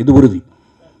நான் பண்ணுறேன், இது உறுதி.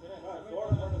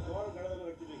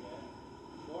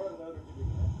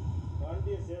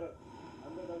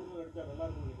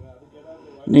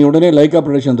 நீ உடனே லைக்கா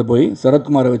ப்ரொடக்ஷன் போய்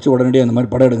சரத்குமாரை வச்சு உடனடியாக அந்த மாதிரி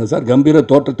படம் எடுங்க சார். கம்பீர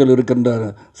தோற்றத்தில் இருக்கின்ற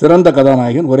சிறந்த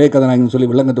கதாநாயகன், ஒரே கதாநாயகன் சொல்லி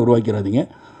வில்லங்கத்தை உருவாக்கிறாதீங்க.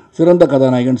 சிறந்த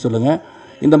கதாநாயகன் சொல்லுங்கள்.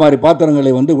 இந்த மாதிரி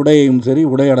பாத்திரங்களை வந்து உடையையும் சரி,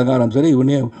 உடை அலங்காரம் சரி,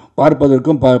 இவனே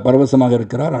பார்ப்பதற்கும் பரவசமாக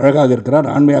இருக்கிறார், அழகாக இருக்கிறார்,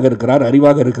 ஆண்மையாக இருக்கிறார்,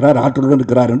 அறிவாக இருக்கிறார், ஆற்றலுடன்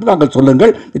இருக்கிறார் என்று நாங்கள்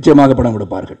சொல்லுங்கள். நிச்சயமாக படம்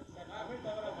எடுப்பார்கள்.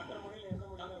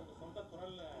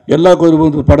 எல்லா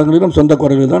படங்களிலும் சொந்த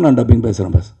குரலில் தான் நான் டப்பிங்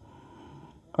பேசுகிறேன் பஸ்.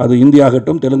 அது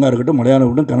இந்தியாகட்டும், தெலுங்காக இருக்கட்டும், மலையாளம்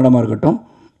இருக்கட்டும், கன்னடமாக இருக்கட்டும்,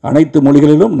 அனைத்து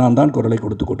மொழிகளிலும் நான் தான் குரலை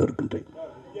கொடுத்து கொண்டு இருக்கின்றேன்.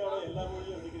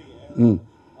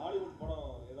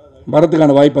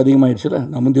 வரத்துக்கான வாய்ப்பு அதிகமாகிடுச்சுல.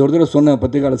 நான் முந்தைய ஒரு தடவை சொன்ன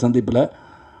பத்திரிகையாளர் சந்திப்பில்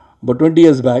இப்போ 20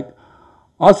 years பேக்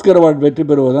ஆஸ்கர் அவார்டு வெற்றி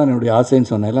பெறுவது தான் என்னுடைய ஆசைன்னு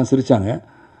சொன்னேன். எல்லாம் சிரித்தாங்க.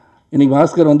 இன்றைக்கி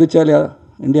ஆஸ்கர் வந்துச்சா இல்லையா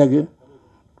இந்தியாவுக்கு?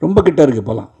 ரொம்ப கிட்ட இருக்குது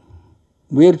இப்போலாம்.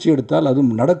 முயற்சி எடுத்தால்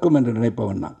அதுவும் நடக்கும் என்று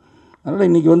நினைப்பவன் நான். அதனால்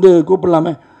இன்றைக்கி வந்து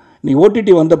கூப்பிடலாமே. இன்றைக்கி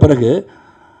ஓடிடி வந்த பிறகு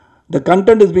the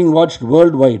content is being watched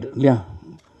world wide இல்லையா?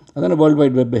 அதானே வேர்ல்டு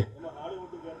வைட் வெப்பே.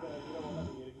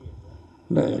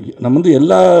 நம்ம வந்து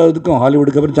எல்லா இதுக்கும்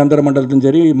ஹாலிவுட்டுக்கு அப்புறம் சந்திர மண்டலத்தும்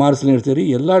சரி, மார்ஸ்லையும் சரி,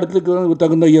 எல்லா இடத்துக்கும்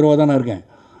தகுந்த ஹீரோவாக தான் நான் இருக்கேன்.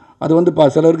 அது வந்து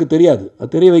சிலருக்கு தெரியாது.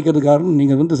 அது தெரிய வைக்கிறது காரணம்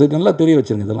நீங்கள் வந்து சரி நல்லா தெரிய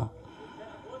வச்சுருங்க. இதெல்லாம்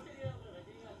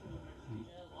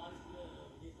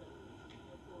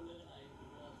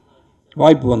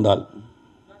வாய்ப்பு வந்தால்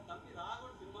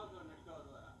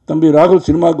தம்பி ராகுல்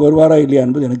சினிமாவுக்கு வருவாரா இல்லையா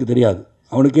என்பது எனக்கு தெரியாது.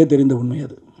 அவனுக்கே தெரிந்த உண்மை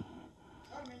அது.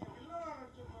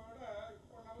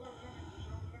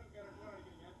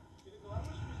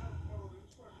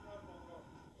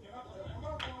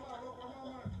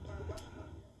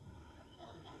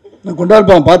 நான் கொண்டால்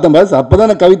பாவம் பார்த்தேன் பாஸ். அப்போ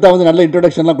தான் கவிதா வந்து நல்ல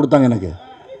இன்ட்ரடக்ஷன்லாம் கொடுத்தாங்க எனக்கு.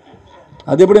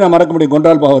 அது எப்படி நான் மறக்க முடியும்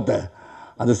கொண்டால் பாவத்தை?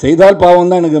 அது செய்தால்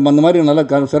பாவம் தான். எனக்கு அந்த மாதிரி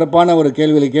நல்ல சிறப்பான ஒரு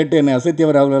கேள்விகளை கேட்டு என்னை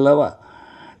அசைத்தியவர் அவர்கள் அல்லவா.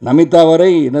 நமிதா வரை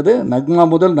என்னது நக்மா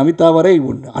முதல் நமிதா வரை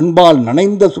அன்பால்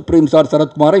நனைந்த சுப்ரீம் சார்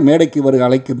சரத்குமாரை மேடைக்கு வருக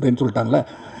அழைக்கின்றேன்னு சொல்லிட்டாங்களே.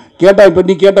 கேட்டால் இப்போ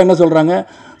நீ கேட்டால் என்ன சொல்கிறாங்க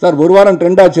சார், ஒரு வாரம்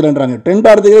ட்ரெண்ட் ஆச்சுலன்றாங்க. ட்ரெண்ட்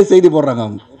ஆகிறதுக்கே செய்தி போடுறாங்க.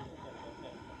 அவங்க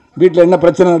வீட்டில் என்ன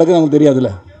பிரச்சனை நடக்குது அவங்களுக்கு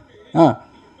தெரியாதுல்ல.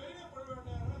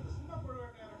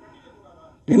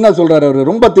 என்ன சொல்கிறார் அவர்?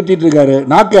 ரொம்ப திட்டிகிட்டு இருக்காரு.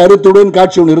 நாக்கை அறுத்துடுன்னு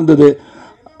காட்சி ஒன்று இருந்தது.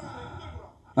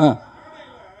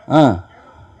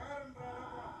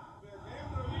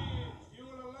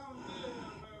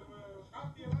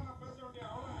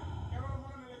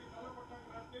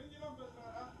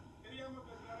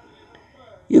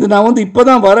 இது நான் வந்து இப்போ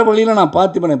தான் வர வழியில் நான்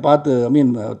பார்த்து ஐ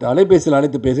மீன் அலைபேசியில்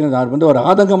அழைத்து பேசினேன். நான் வந்து ஒரு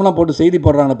ஆதங்கம்லாம் போட்டு செய்தி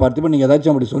போடுறாங்க பார்த்துப்போ நீங்கள்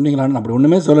ஏதாச்சும் அப்படி சொன்னீங்களான்னு. அப்படி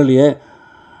ஒன்றுமே சொல்லலையே.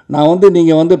 நான் வந்து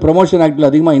நீங்கள் வந்து ப்ரொமோஷன் ஆக்டில்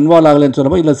அதிகமாக இன்வால்வ் ஆகலைன்னு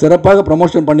சொன்னப்போ இல்லை சிறப்பாக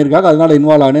ப்ரொமோஷன் பண்ணியிருக்காங்க அதனால்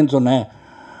இன்வால்வ் ஆகணுன்னு சொன்னேன்.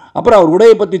 அப்புறம் அவர்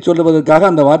உடையை பற்றி சொல்லுவதற்காக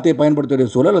அந்த வார்த்தையை பயன்படுத்துகிற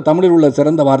சூழல் தமிழில் உள்ள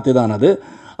சிறந்த வார்த்தை தான் அது.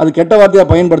 அது கெட்ட வார்த்தையாக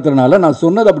பயன்படுத்துறதுனால நான்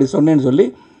சொன்னது அப்படி சொன்னேன்னு சொல்லி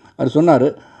அவர் சொன்னார்.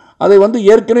 அதை வந்து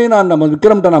ஏற்கனவே நான் நம்ம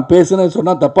விக்ரம்கிட்ட நான் பேசுனேன்னு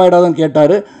சொன்னால் தப்பாயிடாதான்னு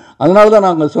கேட்டார். அதனால தான்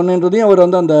நாங்கள் சொன்னேன்றதையும் அவர்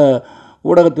வந்து அந்த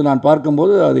ஊடகத்தில் நான்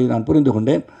பார்க்கும்போது அதை நான் புரிந்து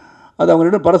கொண்டேன். அது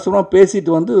அவங்களிடம் பரஸ்பரமாக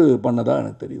பேசிட்டு வந்து பண்ணதாக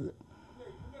எனக்கு தெரியுது.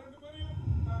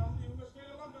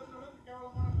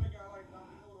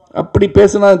 அப்படி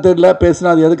பேசினா தெரியல, பேசினா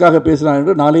அது எதுக்காக பேசினா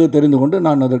என்று நாளையே தெரிந்து கொண்டு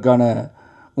நான் அதற்கான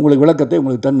உங்களுக்கு விளக்கத்தை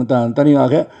உங்களுக்கு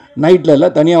தனியாக நைட்டில் இல்லை,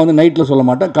 தனியாக வந்து நைட்டில் சொல்ல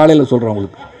மாட்டேன், காலையில் சொல்கிறேன்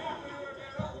உங்களுக்கு.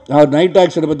 அவர் நைட்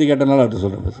ஆக்ஷனை பற்றி கேட்டனால அவர்கிட்ட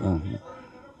சொல்கிறேன் பஸ்.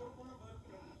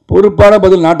 பொறுப்பான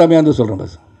பதில் நாட்டாமையாக வந்து சொல்கிறேன்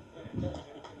பஸ்.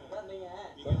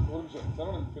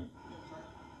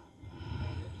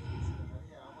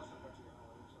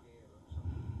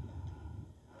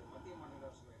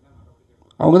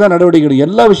 அவங்க தான் நடவடிக்கை எடுக்கும்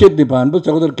எல்லா விஷயத்தையும். இப்போ அன்பு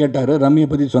சகோதரர் கேட்டார், ரம்மியை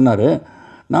பற்றி சொன்னார்.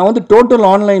 நான் வந்து டோட்டல்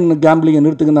ஆன்லைன் கேம்பிளிங்கை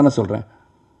நிறுத்துக்குன்னு தானே சொல்கிறேன்.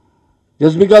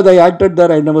 Just because I acted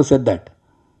Dhar I never set that.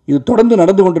 இது தொடர்ந்து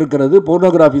நடந்து கொண்டிருக்கிறது.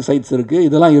 போர்னோகிராஃபி சைட்ஸ் இருக்குது,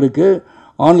 இதெல்லாம் இருக்குது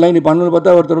ஆன்லைன். இப்போ அண்மையில்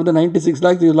பார்த்தா ஒருத்தர் வந்து 96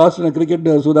 lakhs லாஸ்ட் கிரிக்கெட்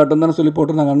சூதாட்டம் தானே சொல்லி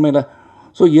போட்டிருந்தாங்க அண்மையில்.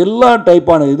 ஸோ எல்லா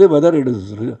டைப்பான இது whether it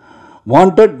is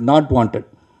wanted not wanted.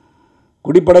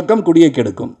 குடிப்பழக்கம் குடியை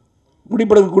கெடுக்கும்,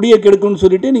 குடியை கெடுக்கும்னு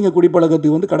சொல்லிவிட்டு நீங்கள்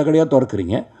குடிப்பழக்கத்துக்கு வந்து கடையாக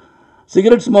திறக்கிறீங்க.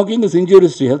 Cigarette smoking is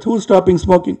injurious to health. Who is stopping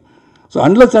smoking? So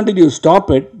unless until you stop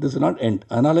it, this will not end.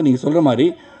 அதனால் நீங்கள் சொல்கிற மாதிரி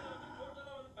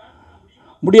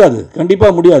முடியாது,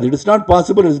 கண்டிப்பாக முடியாது. It is not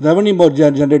possible. It's revenue more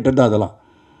generated தான் அதெல்லாம்.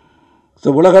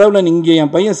 ஸோ உலகளவில் இங்கே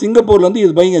என் பையன் சிங்கப்பூரில் வந்து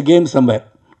இது பையங்க கேம் சம்பேர்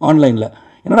ஆன்லைனில்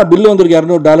என்னன்னா பில்லு வந்திருக்கு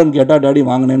 $200 கேட்டால் டேடி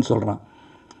வாங்கினேன்னு சொல்கிறான்.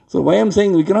 So why am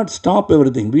saying we cannot stop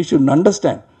every thing. We should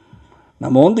understand.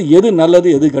 நம்ம வந்து எது நல்லது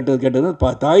எது கெட்டது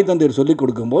தாய் தந்தையர் சொல்லிக்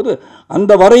கொடுக்கும்போது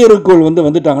அந்த வரையறுக்குள்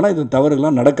வந்துட்டாங்கன்னா இது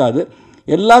தவறுகள்லாம் நடக்காது.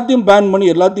 எல்லாத்தையும் பேன்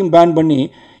பண்ணி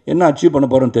என்ன அச்சீவ் பண்ண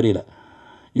போகிறோன்னு தெரியல.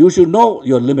 You should know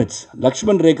your limits.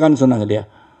 Lakshman ரேகான்னு சொன்னாங்க இல்லையா,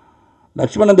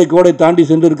 லக்ஷ்மண் அந்த கோடை தாண்டி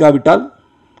சென்றிருக்காவிட்டால்,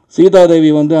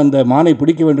 சீதாதேவி வந்து அந்த மானை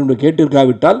பிடிக்க வேண்டும் என்று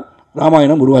கேட்டிருக்காவிட்டால்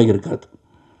ராமாயணம் உருவாகி இருக்காது,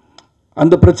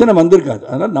 அந்த பிரச்சனை வந்திருக்காது.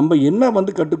 அதனால் நம்ம என்ன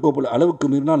வந்து கட்டுக்கோப்பில்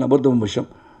அளவுக்கு மீறினால் நபர்தம் விஷயம்.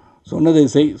 சொன்னதை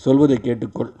செய், சொல்வதை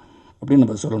கேட்டுக்கொள் அப்படின்னு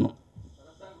நம்ம சொல்லணும்.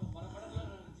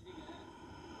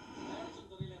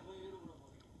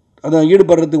 அதான்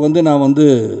ஈடுபடுறதுக்கு வந்து நான் வந்து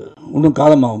இன்னும்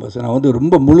காலமாகும் பஸ். நான் வந்து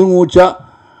ரொம்ப முழு மூச்சாக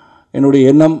என்னுடைய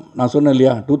எண்ணம் நான் சொன்னேன்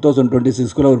இல்லையா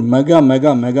 2026 ஒரு mega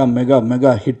mega mega mega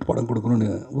mega hit படம் கொடுக்கணும்னு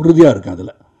உறுதியாக இருக்கேன்.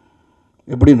 அதில்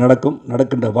எப்படி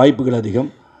நடக்கின்ற வாய்ப்புகள் அதிகம்.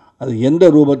 அது எந்த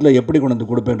ரூபத்தில் எப்படி கொண்டு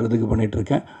வந்து கொடுப்பேன்றதுக்கு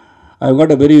பண்ணிகிட்ருக்கேன். I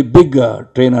got a very big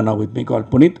trainer now with me called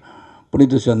Puneet.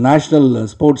 Puneet is a national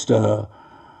sports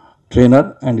trainer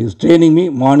and he is training me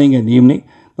morning and evening.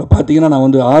 இப்போ பார்த்தீங்கன்னா நான்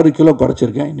வந்து 6 கிலோ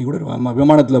குறைச்சிருக்கேன். இன்றைக்கி கூட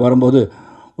விமானத்தில் வரும்போது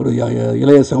ஒரு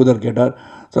இளைய சகோதரர் கேட்டார்,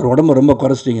 சார் உடம்பு ரொம்ப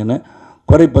குறைச்சிட்டிங்கன்னு.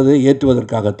 குறைப்பதை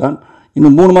ஏற்றுவதற்காகத்தான்.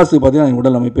 இன்னும் 3 மாதத்துக்கு பார்த்தீங்கன்னா என்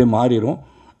உடல் அமைப்பே மாறிடும்.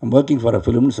 ஐம் ஒர்க்கிங் ஃபார் அ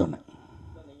ஃபிலிம்னு சொன்னேன்.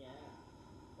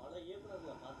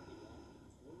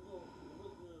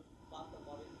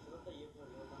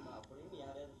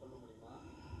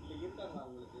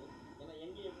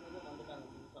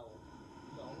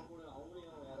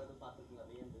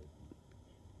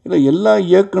 இல்லை எல்லா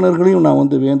இயக்குனர்களையும் நான்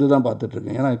வந்து வேந்து தான்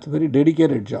பார்த்துட்ருக்கேன். ஏன்னா இட்ஸ் வெரி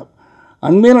டெடிக்கேட்டட் ஜாப்.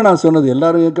 அண்மையில் நான் சொன்னது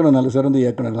எல்லாரும் இயக்குனர் நல்ல சிறந்த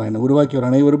இயக்குனர் தான். என்னை உருவாக்கியவர்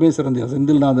அனைவருமே சிறந்த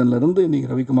செந்தில்நாதன்லேருந்து இன்றைக்கி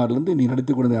ரவிக்குமார்லேருந்து இன்றைக்கி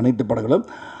நடித்து கொடுத்த அனைத்து படங்களும்.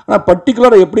 ஆனால்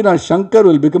பர்டிகுலராக எப்படி நான் Shankar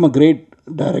will become a great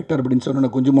director அப்படின்னு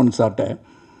சொன்ன குஞ்சுமோன் சார்ட்டேன்.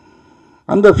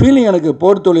 அந்த ஃபீலிங் எனக்கு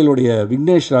போர் தொழிலுடைய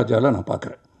விக்னேஷ் ராஜாவில் நான்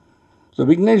பார்க்குறேன். So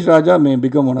Vignesh Raja May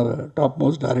become one of the top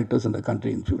most directors in the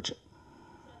country in future.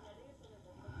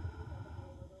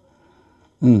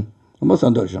 ரொம்ப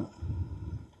சந்தோஷம்.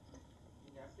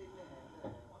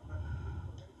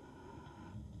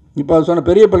 இப்போ சொன்ன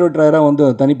பெரிய பழுவேட்டராயராக வந்து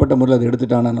தனிப்பட்ட முறையில் அதை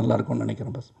எடுத்துட்டானா நல்லாயிருக்கும்னு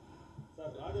நினைக்கிறேன். பஸ்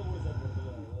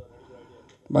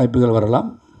வாய்ப்புகள் வரலாம்.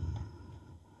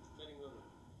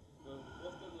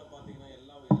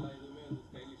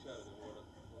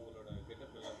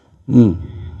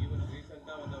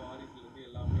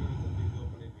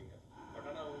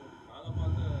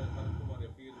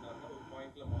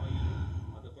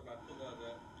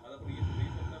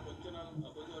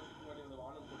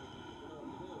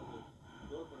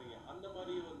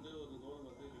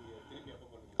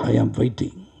 ஐ ஆம்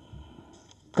ஃபைட்டிங்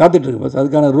காத்துட்ருக்கு பஸ்.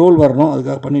 அதுக்கான ரோல் வரணும்,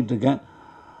 அதுக்காக பண்ணிகிட்ருக்கேன்.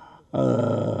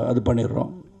 அது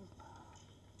பண்ணிடுறோம்.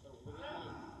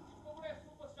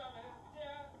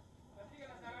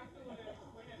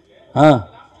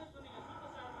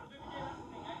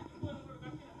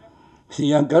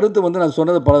 என் கருத்து வந்து நான்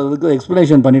சொன்னது பல இதுக்கு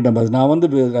எக்ஸ்ப்ளனேஷன் பண்ணிட்டேன் பஸ். நான் வந்து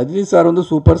ரஜினி சார் வந்து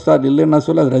சூப்பர் ஸ்டார் இல்லைன்னு நான்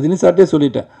சொல்ல, அது ரஜினி சார்ட்டே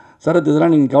சொல்லிட்டேன். சரத்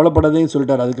இதெல்லாம் நீங்கள் கவலைப்படாதேன்னு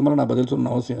சொல்லிட்டார். அதுக்கு மேலே நான் பதில்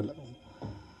சொல்லணும் அவசியம் இல்லை.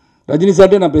 ரஜினி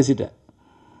சார்ட்டே நான் பேசிட்டேன்.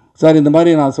 சார் இந்த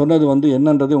மாதிரி நான் சொன்னது வந்து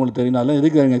என்னன்றது உங்களுக்கு தெரியுனால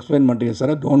எதுக்கு நீங்கள் எக்ஸ்பிளைன் பண்ணுறீங்க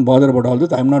sir? Don't father about all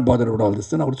this, I am not bother about all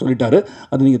this அவர் சொல்லிட்டாரு.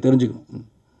 அது நீங்கள்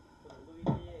தெரிஞ்சுக்கணும்.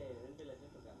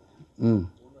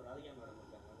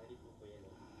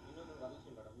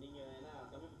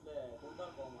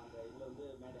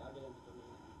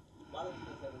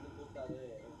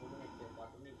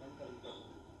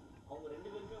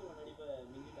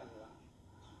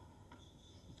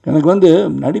 எனக்கு வந்து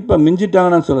நடிப்பை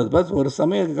மிஞ்சிட்டாங்கன்னு சொல்கிறது பஸ். ஒரு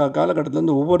சமய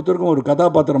காலகட்டத்திலேருந்து ஒவ்வொருத்தருக்கும் ஒரு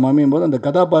கதாபாத்திரம் அமையும் போது அந்த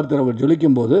கதாபாத்திரம்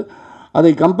ஜொலிக்கும் போது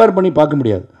அதை கம்பேர் பண்ணி பார்க்க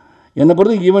முடியாது. என்னை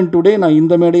பொறுத்து ஈவன் டுடே நான்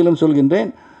இந்த மேடையிலும் சொல்கின்றேன்,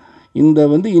 இந்த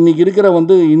வந்து இன்றைக்கி இருக்கிற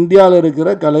வந்து இந்தியாவில்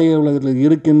இருக்கிற கலை உலகத்தில்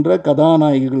இருக்கின்ற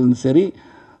கதாநாயகிகளும் சரி,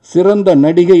 சிறந்த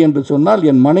நடிகை என்று சொன்னால்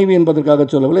என் மனைவி என்பதற்காக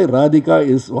சொல்லவில்லை, Radhika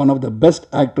is one of the best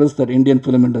actress that Indian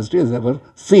film industry has ever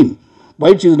seen.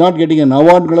 White she is not getting an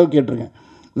அவார்டுகளோ கேட்டிருக்கேன்.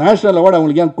 நேஷ்னல் அவார்டு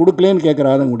அவங்களுக்கு ஏன் கொடுக்கலேன்னு கேட்குற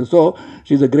ஆதங்க உண்டு. So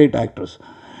she is a great actress.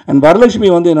 And Varalakshmi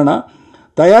வந்து என்னென்னா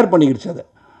தயார் பண்ணிக்கிடுச்சு அதை.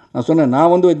 நான் சொன்னேன்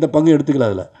நான் வந்து இந்த பங்கு எடுத்துக்கல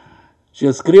அதில். She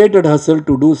has created her self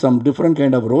to two some different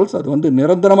kind of Rolle's. அது வந்து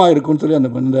நிரந்தரமாக இருக்குன்னு சொல்லி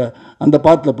அந்த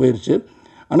பாத்தில் போயிடுச்சு.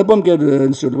 அனுபம் கேர்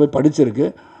இன்ஸ்டியூட்டில் போய் படிச்சிருக்கு.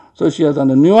 ஸோ ஷி ஹஸ்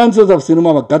அந்த நியூஆன்சஸ் ஆஃப்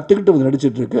சினிமாவை கற்றுக்கிட்டு வந்து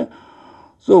நடிச்சிட்ருக்கு.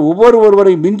 ஸோ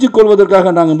ஒவ்வொருவரை மிஞ்சிக்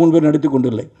கொள்வதற்காக நாங்கள் 3 பேர் நடித்து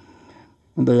கொண்டில்லை.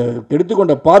 இந்த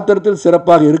எடுத்துக்கொண்ட பாத்திரத்தில்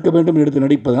சிறப்பாக இருக்க வேண்டும் எடுத்து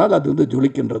நடிப்பதனால் அது வந்து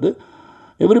ஜொலிக்கின்றது.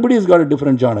 Everybody is got a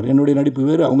different genre. என்னுடைய நடிப்பு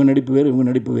வேறு, அவங்க நடிப்பு வேறு, இவங்க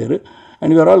நடிப்பு வேறு.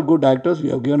 And we are all good actors. We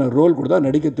have given a role கொடுத்தா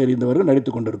நடிக்க தெரிந்தவர்கள்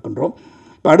நடித்து கொண்டு இருக்கின்றோம்.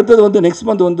 இப்போ அடுத்தது வந்து நெக்ஸ்ட்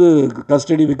மந்த் வந்து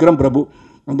கஸ்டடி விக்ரம் பிரபு.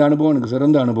 அந்த அனுபவம் எனக்கு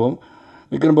சிறந்த அனுபவம்.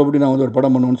 விக்ரம் பிரபுடி நான் வந்து ஒரு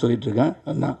படம் பண்ணுவேன்னு சொல்லிட்டு இருக்கேன்.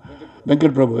 அதுதான்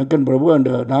Venkat Prabhu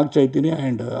and knock Chaitanya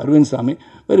and Aravind சாமி.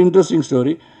 Very interesting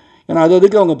story. ஏன்னா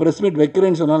அதுக்கு அவங்க ப்ரெஸ் மீட்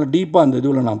வைக்கிறேன்னு சொன்னாலும் டீப்பாக அந்த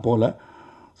இதுவில் நான் போகல.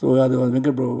 ஸோ அது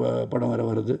வெங்கட் பிரபு படம் வேறு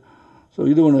வருது. ஸோ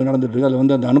இது ஒன்று நடந்துகிட்ருக்கு. அதில்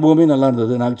வந்து அந்த அனுபவமே நல்லா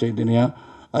இருந்தது. நாக் சைத்தன்யா,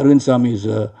 அரவிந்த் சாமி is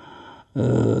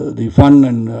the fun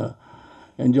and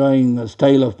enjoying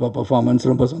style of performance.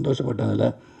 ரொம்ப சந்தோஷப்பட்டேன்.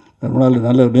 அதில் ரொம்ப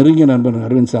நல்ல நெருங்கிய நண்பன்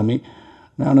அரவிந்த் சாமி.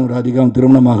 நானும் ராதிகாவும்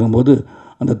திருமணமாகும்போது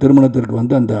அந்த திருமணத்திற்கு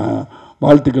வந்து அந்த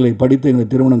வாழ்த்துக்களை படித்து எங்களை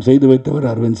திருமணம் செய்து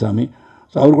வைத்தவர் அரவிந்த் சாமி.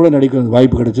 ஸோ அவர் கூட நடிக்க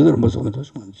வாய்ப்பு கிடைச்சது. ரொம்ப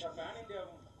சந்தோஷமாக இருந்துச்சு.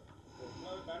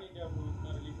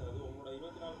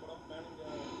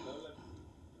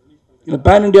 இல்லை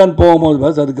பேன் இண்டியான்னு போகும்போது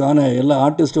பஸ் அதுக்கான எல்லா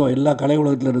ஆர்டிஸ்ட்டும் எல்லா கலை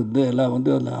உலகத்தில் இருந்து எல்லாம் வந்து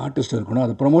அதில் ஆர்டிஸ்ட் இருக்கணும்.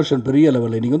 அது ப்ரொமோஷன் பெரிய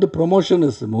லெவலில். இன்றைக்கி வந்து ப்ரொமோஷன்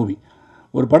இஸ் மூவி.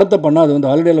 ஒரு படத்தை பண்ணால் அது வந்து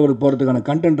ஆல்ரெடி லெவலுக்கு போகிறதுக்கான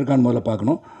கண்டென்ட் இருக்கான்னு முதல்ல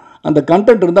பார்க்கணும். அந்த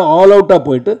கண்டென்ட் இருந்தால் ஆல் அவுட்டாக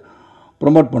போயிட்டு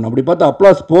ப்ரொமோட் பண்ணணும். அப்படி பார்த்தா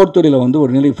அப்ளாஸ் போர் துறையில் வந்து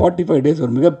ஒரு நிலை 45 days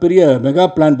ஒரு மிகப்பெரிய மெகா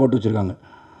பிளான் போட்டு வச்சுருக்காங்க.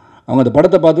 அவங்க அந்த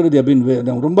படத்தை பார்த்துட்டு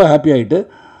அப்படின்னு ரொம்ப ஹாப்பி ஆகிட்டு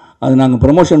அது நாங்கள்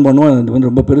ப்ரொமோஷன் பண்ணுவோம். அது வந்து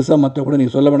ரொம்ப பெருசாக மற்ற கூட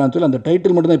நீங்கள் சொல்ல வேணாம்னு சொல்லி அந்த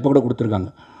டைட்டில் மட்டும் தான் இப்போ கூட கொடுத்துருக்காங்க.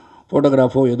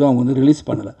 ஃபோட்டோகிராஃபோ எதுவும் அவங்க வந்து ரிலீஸ்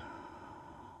பண்ணலை.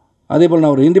 அதே போல்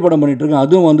நான் ஒரு ஹிந்தி படம் பண்ணிகிட்ருக்கேன்.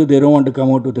 அதுவும் வந்து they don't want to come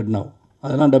out with it now.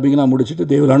 அதெல்லாம் டப்பிங்லாம் முடிச்சுட்டு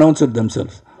they will announce it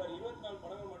themselves.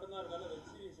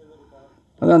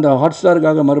 அதான் அந்த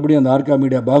ஹாட்ஸ்டாருக்காக மறுபடியும் அந்த ஆர்கா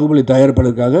மீடியா பாகுபலி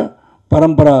தயாரிப்பதற்காக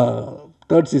பரம்பரா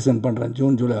 3rd சீசன் பண்ணுறேன்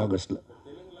ஜூன் ஜூலை ஆகஸ்ட்டில்.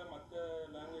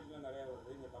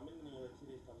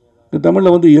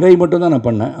 தமிழில் வந்து இறை மட்டும் தான் நான்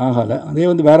பண்ணேன், ஆகலை. அதே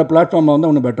வந்து வேறு பிளாட்ஃபார்மில் வந்து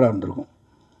ஒன்று பெட்டராக இருந்திருக்கும்.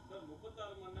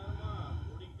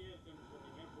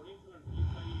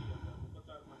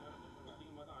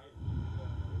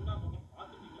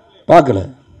 பார்க்கல.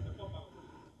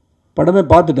 படமே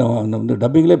பார்த்துட்டேன், அந்த வந்து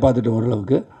டப்பிங்லே பார்த்துட்டேன்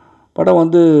ஓரளவுக்கு. படம்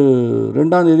வந்து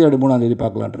 2ஆம் தேதி அப்படி 3ஆம் தேதி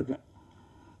பார்க்கலான் இருக்கேன்.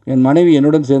 என் மனைவி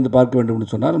என்னுடன் சேர்ந்து பார்க்க வேண்டும்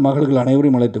என்று சொன்னால் மகள்கள்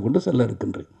அனைவரையும் அழைத்துக் கொண்டு செல்ல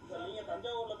இருக்கின்றேன்.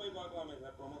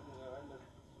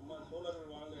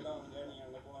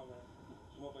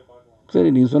 சரி,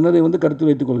 நீ சொன்னதை வந்து கருத்தில்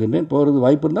வைத்துக் கொள்கின்றேன். போகிறது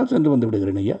வாய்ப்பு இருந்தால் சென்று வந்து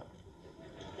விடுகிறேன் ஐயா.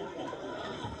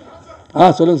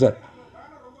 சொல்லுங்கள் சார்.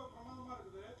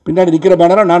 பின்னாடி நிற்கிற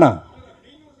பேனரா நானா?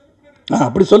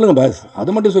 அப்படி சொல்லுங்கள் பாஸ்,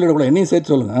 அது மட்டும் சொல்லிடக்கூடாது, என்னையும்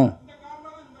சேர்த்து சொல்லுங்கள்.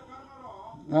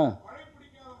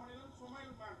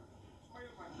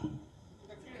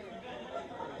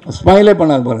 ஸ்மைலே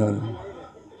பண்ணாது பாருங்கள்.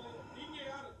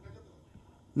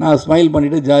 நான் ஸ்மைல்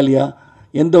பண்ணிவிட்டு ஜாலியாக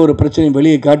எந்த ஒரு பிரச்சனையும்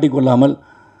வெளியே காட்டிக்கொள்ளாமல்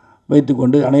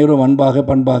வைத்துக்கொண்டு அனைவரும் அன்பாக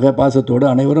பண்பாக பாசத்தோடு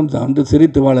அனைவரும் வந்து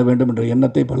சிரித்து வாழ வேண்டும் என்ற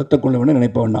எண்ணத்தை வளர்த்துக் கொள்ள வேண்டும்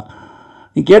நினைப்பவன் நான்.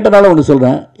 நீ கேட்டனால ஒன்று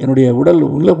சொல்கிறேன், என்னுடைய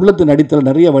உள்ளத்து நடித்தல்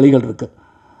நிறைய வழிகள் இருக்குது.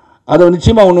 அதை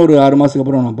நிச்சயமாக இன்னொரு 6 மாதத்துக்கு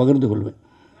அப்புறம் நான் பகிர்ந்து கொள்வேன்.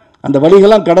 அந்த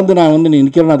வழிகள்லாம் கடந்து நான் வந்து நீ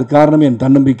நிற்கிறேன், அது காரணமே என்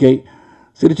தன்னம்பிக்கை.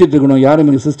 சிரிச்சிட்டு இருக்கணும். யாரும்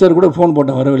எங்கள் சிஸ்டர் கூட ஃபோன்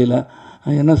போட்டேன் வர வழியில்,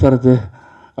 என்ன சரத்து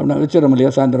அப்படின்னா வச்சிடறோம் இல்லையா,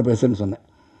 சாயந்தரம் பேசுன்னு சொன்னேன்.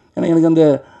 ஏன்னா எனக்கு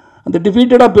அந்த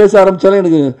டிஃபீட்டடாக பேச ஆரம்பித்தாலே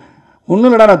எனக்கு ஒன்றும்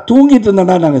இல்லைடா, நான் தூங்கிட்டு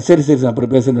இருந்தேன்டா. நாங்கள் சரி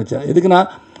அப்புறம் பேசுன்னு வச்சேன். எதுக்குன்னா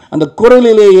அந்த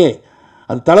குரலிலேயே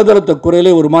அது தளதளத்த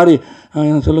குரலே ஒரு மாதிரி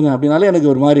சொல்லுங்கள் அப்படின்னாலே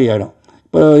எனக்கு ஒரு மாதிரி ஆகிடும்.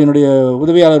 இப்போ என்னுடைய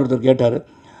உதவியாளர் ஒருத்தர் கேட்டார்,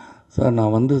 சார்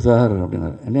நான் வந்து சார்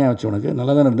அப்படின்னாரு. என்ன ஆச்சு உனக்கு?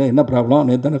 நல்லா தானே இருந்தேன், என்ன ப்ராப்ளம்?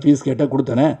 நேற்று தானே ஃபீஸ் கேட்டால்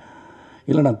கொடுத்தேனே.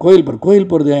 இல்லை நான் கோயில்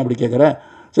போகிறது ஏன் அப்படி கேட்குறேன்?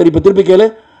 சரி இப்போ திருப்பி கேளு.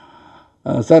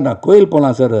 சார் நான் கோயில்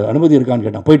போகலாம் சார், அனுமதி இருக்கான்னு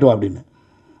கேட்டேன். போயிட்டு வா அப்படின்னு.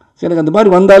 சரி, எனக்கு அந்த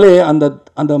மாதிரி வந்தாலே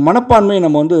அந்த மனப்பான்மையை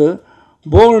நம்ம வந்து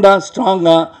போல்டாக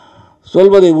ஸ்ட்ராங்காக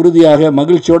சொல்வதை உறுதியாக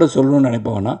மகிழ்ச்சியோடு சொல்லணும்னு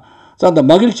நினைப்போம்னா, ஸோ அந்த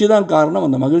மகிழ்ச்சி தான் காரணம்.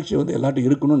 அந்த மகிழ்ச்சி வந்து எல்லாட்டும்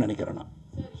இருக்கணும்னு நினைக்கிறேன் நான்.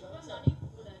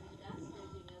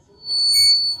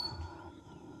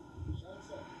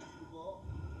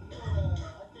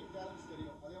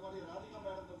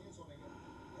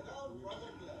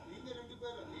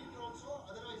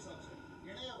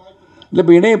 இல்லை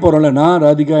இப்போ இணைய போகிறோம்ல, நான்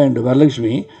ராதிகா அண்ட்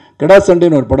வரலட்சுமி கெடா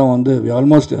சண்டேன்னு ஒரு படம் வந்து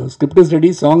almost script is ready,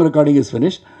 song recording is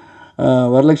finish.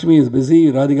 Varalakshmi is busy,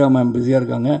 Radhika ma'am பிஸியாக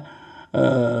இருக்காங்க.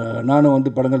 நானும் வந்து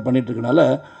படங்கள் பண்ணிகிட்ருக்கனால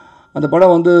அந்த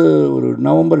படம் வந்து ஒரு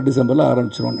நவம்பர் டிசம்பரில்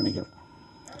ஆரம்பிச்சிருவோம்னு நினைக்கிறேன்.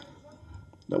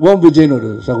 ஓம் விஜய்னு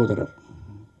ஒரு சகோதரர்.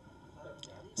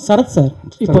 சரத் சார்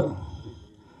இப்போ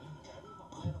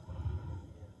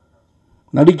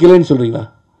நடிக்கலைன்னு சொல்கிறீங்களா?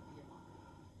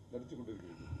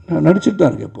 நடிச்சுட்டு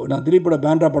தான் இருக்கேன். இப்போது நான் திரைப்பட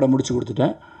பேண்டா படம் முடிச்சு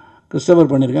கொடுத்துட்டேன், கிறிஸ்டபர்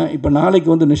பண்ணியிருக்கேன். இப்போ நாளைக்கு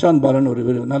வந்து நிஷாந்த் பாலன் ஒரு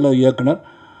நல்ல இயக்குனர்,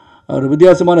 ஒரு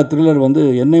வித்தியாசமான த்ரில்லர் வந்து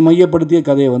என்னை மையப்படுத்திய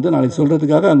கதையை வந்து நாளைக்கு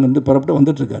சொல்கிறதுக்காக அங்கேருந்து புறப்பட்டு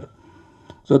வந்துட்டுருக்காரு.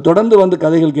 ஸோ தொடர்ந்து வந்து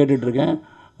கதைகள் கேட்டுட்ருக்கேன்.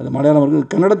 அது மலையாளம் இருக்குது,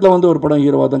 கன்னடத்தில் வந்து ஒரு படம்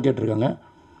ஹீரோவாக தான் கேட்டிருக்காங்க.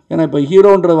 ஏன்னா இப்போ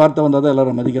ஹீரோன்ற வார்த்தை வந்தால் தான்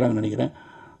எல்லோரும் மதிக்கிறாங்கன்னு நினைக்கிறேன்.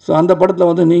 ஸோ அந்த படத்தில்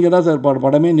வந்து நீங்கள் தான் சார்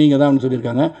படமே நீங்கள் தான்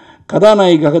சொல்லியிருக்காங்க.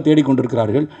 கதாநாயகிக்காக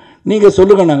தேடிக்கொண்டிருக்கிறார்கள். நீங்கள்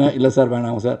சொல்லுங்க. நாங்கள் இல்லை சார்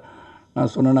வேணாம் சார்,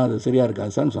 நான் சொன்னேன்னா அது சரியாக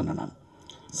இருக்காது சார்னு சொன்னேன் நான்.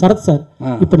 சரத் சார்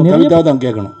இப்போ கவிதா தான்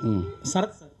கேட்கணும்.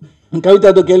 சரத் சார் கவிதா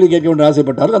கேள்வி கேட்க வேண்டிய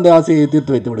ஆசைப்பட்டார்கள், அந்த ஆசையை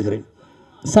தீர்த்து வைத்து விடுகிறேன்.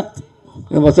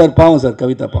 சார் பாவம் சார்,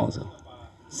 கவிதா பாவம் சார்.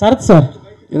 சரத் சார்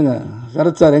இருங்க,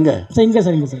 சரத் சார் எங்கே? இங்கே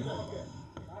சார், இங்கே சார்.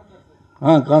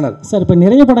 காணல் சார் இப்போ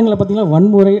நிறைய படங்களில் பார்த்தீங்கன்னா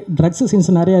வன்முறை, ட்ரக்ஸ் சீன்ஸ்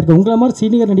நிறையா இருக்குது. உங்களை மாதிரி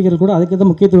சீனியர் நடிகர்கள் கூட அதுக்கு தான்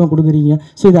முக்கியத்துவம் கொடுக்குறீங்க.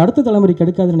 ஸோ இது அடுத்த தலைமுறைக்கு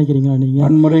எடுக்காதுன்னு நினைக்கிறீங்களா நீங்கள்?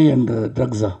 வன்முறை அண்ட்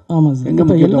ட்ரக்ஸா? ஆமாம் சார்.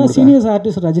 இப்போ எல்லா சீனியர்ஸ்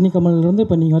ஆர்டிஸ்ட் ரஜினி கமல்லேருந்து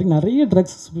இப்போ நீங்கள் வரைக்கும் நிறைய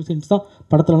ட்ரக்ஸ் சீன்ஸ் தான்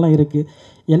படத்துலலாம் இருக்குது.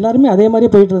 எல்லாருமே அதே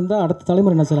மாதிரியே போயிட்டு இருந்தால் அடுத்த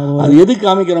தலைமுறை என்ன சார் ஆகும்? அது எது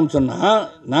காமிக்கிறோம்னு சொன்னால்,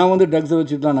 நான் வந்து ட்ரக்ஸை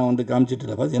வச்சுட்டுலாம் நான் வந்து காமிச்சிட்டு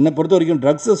இல்லை. என்னை பொறுத்த வரைக்கும்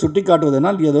ட்ரக்ஸை சுட்டி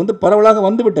காட்டுவதனால் இது வந்து பரவலாக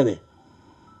வந்து விட்டதே.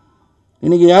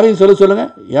 இன்றைக்கி யாரையும்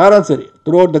சொல்லுங்கள், யாரும் சரி,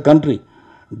 through out the country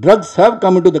drugs have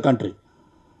come to the country.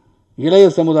 இளைய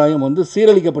சமுதாயம் வந்து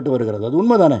சீரழிக்கப்பட்டு வருகிறது. அது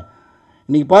உண்மை தானே?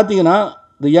 இன்றைக்கி பார்த்தீங்கன்னா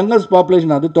த யங்கஸ்ட்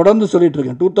பாப்புலேஷன், அது தொடர்ந்து சொல்லிகிட்டு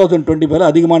இருக்கேன், 2025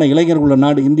 அதிகமான இளைஞர்கள் உள்ள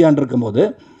நாடு இந்தியான்னு இருக்கும்போது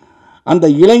அந்த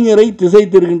இளைஞரை திசை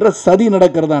திருகின்ற சதி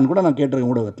நடக்கிறதான்னு கூட நான்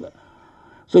கேட்டிருக்கேன் ஊடகத்தில்.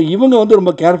 ஸோ இவங்க வந்து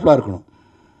ரொம்ப கேர்ஃபுல்லாக இருக்கணும்.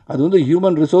 அது வந்து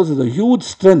human resource is a huge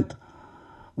strength.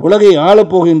 உலகை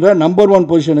ஆளப்போகின்ற நம்பர் 1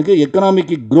 பொசிஷனுக்கு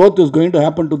economic growth is going to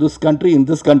happen to this country in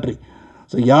this country.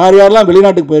 So யாரெல்லாம்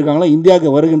வெளிநாட்டுக்கு போயிருக்காங்களோ இந்தியாவுக்கு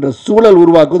வருகின்ற சூழல்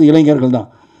உருவாக்குவது இளைஞர்கள் தான்.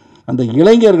 அந்த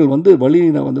இளைஞர்கள் வந்து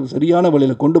வழியில் வந்து சரியான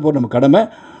வழியில் கொண்டு போகிற நம்ம கடமை.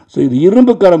 ஸோ இது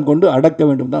இரும்பு கரம் கொண்டு அடக்க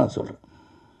வேண்டும் தான் நான் சொல்கிறேன்.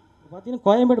 பார்த்தீங்கன்னா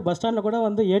கோயம்பேடு பஸ் ஸ்டாண்டில் கூட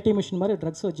வந்து ஏடிஎம் மிஷின் மாதிரி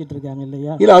ட்ரக்ஸ் வச்சுட்டு இருக்காங்க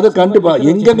இல்லையா? இல்லை, அது கண்டிப்பாக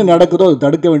எங்கெங்கே நடக்குதோ அது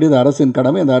தடுக்க வேண்டியது அரசின்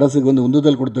கடமை. அந்த அரசுக்கு வந்து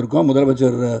உந்துதல் கொடுத்துருக்கோம்.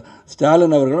 முதலமைச்சர்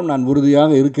ஸ்டாலின் அவர்களும் நான்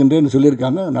உறுதியாக இருக்கின்றேன்னு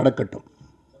சொல்லியிருக்காங்க. நடக்கட்டும்.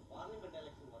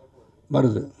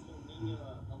 வருது.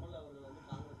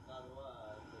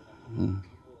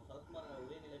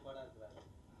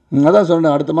 அதான்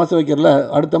சொன்னேன், அடுத்த மாதம்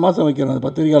வைக்கிறேன், அந்த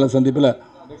பத்திரிகையாளர் சந்திப்பில்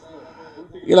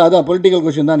இல்லை அதான் பொலிட்டிக்கல்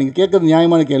கொஷின் தான். நீங்கள் கேட்குறது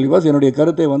நியாயமான கேள்வி பாஸ். என்னுடைய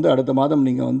கருத்தை வந்து அடுத்த மாதம்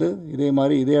நீங்கள் வந்து இதே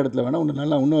மாதிரி இதே இடத்துல வேணால் இன்னும்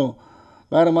நல்லா இன்னும்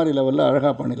வேறு மாதிரி லெவலில்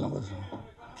அழகாக பண்ணிடலாம் பாஸ்.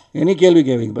 எனி கேள்வி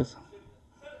கேட்பீங்க பாஸ்.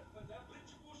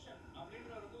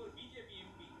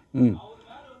 ம்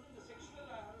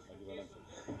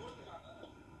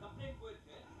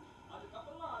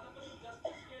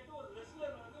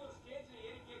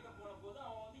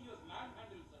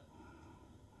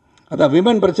அதான்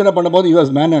விமன் பிரச்சனை பண்ணும்போது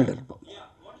யூஎஸ் மேன் ஹேண்டர்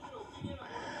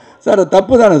சார். அது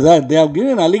தப்பு தானே sir. They have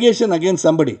given allegation against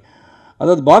somebody.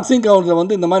 அதாவது பாக்ஸிங் கவுன்சில்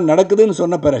வந்து இந்த மாதிரி நடக்குதுன்னு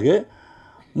சொன்ன பிறகு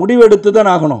முடிவெடுத்து தான்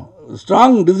ஆகணும்.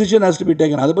 Strong decision has to be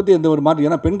taken. அதை பற்றி எந்த ஒரு மாற்று,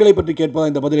 ஏன்னா பெண்களை பற்றி கேட்பதா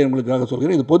இந்த பதிலை உங்களுக்காக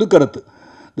சொல்கிறேன். இது பொது கருத்து.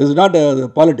 This is not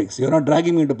politics. You not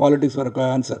dragging in to politics for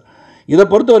answer. இதை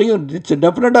பொறுத்த வரைக்கும்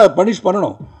டெஃபினட்டாக பனிஷ்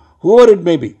பண்ணணும், ஹூவர் இட்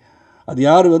மேபி. அது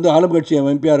யார் வந்து ஆளும் கட்சி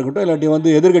எம்பியாக இருக்கட்டும் இல்லாட்டி வந்து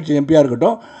எதிர்கட்சி எம்பியாக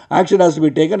இருக்கட்டும், action has to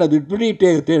be taken. அது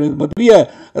பெரிய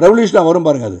ரெவல்யூஷனாக வரும்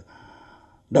பாருங்கள். அது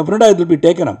டெஃபினட்டாக it will be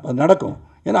taken up. அது நடக்கும்.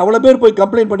 ஏன்னா அவ்வளோ பேர் போய்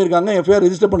கம்ப்ளைண்ட் பண்ணியிருக்காங்க, எஃப்ஐஆர்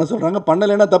ரெஜிஸ்டர் பண்ண சொல்கிறாங்க.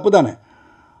 பண்ணலைன்னா தப்பு தானே.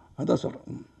 அதான் சொல்கிறேன்.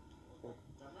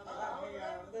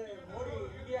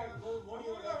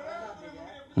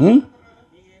 ம்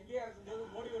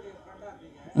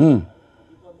ம்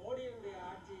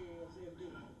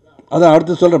அதான்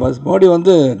அடுத்து சொல்கிறேன் பாஸ். மோடி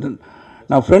வந்து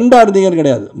நான் ஃப்ரெண்டாக இருந்தீங்கன்னு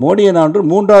கிடையாது. மோடியை நான் வந்து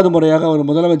 3வது முறையாக ஒரு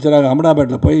முதலமைச்சராக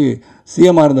அகமதாபாத்தில் போய்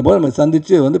சிஎம்மாக இருந்தபோது நம்ம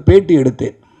சந்தித்து வந்து பேட்டி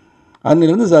எடுத்தேன்.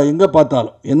 அதிலிருந்து எங்கே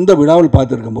பார்த்தாலும் எந்த விழாவில்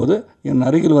பார்த்துருக்கும் போது என்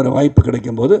அருகில் வர வாய்ப்பு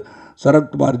கிடைக்கும்போது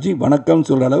சரத்குமார்ஜி வணக்கம்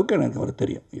சொல்கிற அளவுக்கு எனக்கு அவர்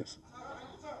தெரியும். எஸ்,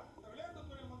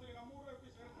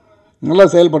 நல்லா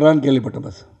செயல்படுறான்னு கேள்விப்பட்டேன்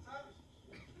பஸ்.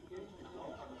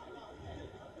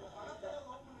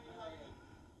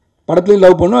 படத்துலையும்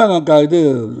லவ் பண்ணுவேன், இது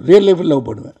ரியல் லைஃப்பில் லவ்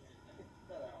பண்ணுவேன்.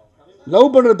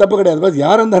 லவ் பண்ணுறது தப்பு கிடையாது பஸ்.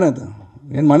 யாரும் தானே அது.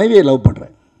 என் மனைவியை லவ்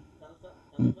பண்ணுறேன்.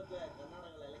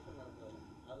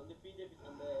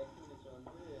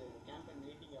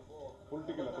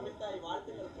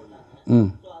 ம்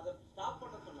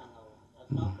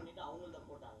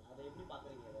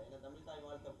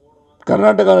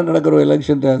கர்நாடகாவில் நடக்கிற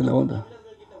எலெக்ஷன் டைமில் வந்து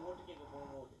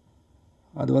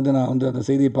அது வந்து நான் வந்து அந்த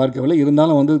செய்தியை பார்க்கவில்லை.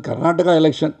 இருந்தாலும் வந்து கர்நாடகா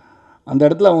எலெக்ஷன் அந்த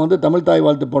இடத்துல அவங்க வந்து தமிழ் தாய்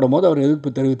வாழ்த்து போடும்போது அவர் எதிர்ப்பு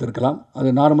தெரிவித்திருக்கலாம். அது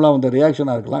நார்மலாக வந்து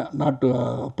ரியாக்ஷனாக இருக்கலாம். Not to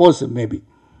oppose maybe.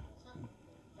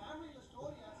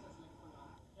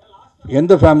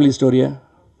 எந்த ஃபேமிலி ஸ்டோரியை?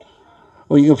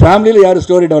 ஓ, இங்கே ஃபேமிலியில் யார்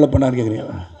ஸ்டோரி டெவலப் பண்ணான்னு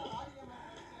கேட்குறீங்க?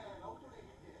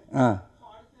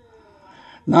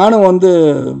 நானும் வந்து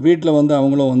வீட்டில் வந்து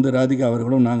அவங்களும் வந்து ராதிகா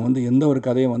அவர்களும் நாங்கள் வந்து எந்த ஒரு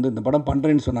கதையும் வந்து இந்த படம்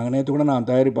பண்ணுறேன்னு சொன்னாங்க. நேற்று கூட நான்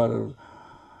தயாரிப்பாளர்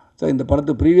சார் இந்த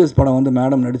படத்து ப்ரீவியஸ் படம் வந்து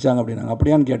மேடம் நடித்தாங்க அப்படின்னாங்க.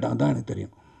 அப்படியான்னு கேட்டாங்க தான் எனக்கு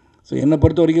தெரியும். ஸோ என்னை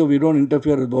பொறுத்த வரைக்கும் we don't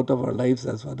interfere with both of our lives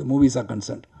as for the movies R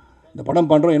concerned. இந்த படம்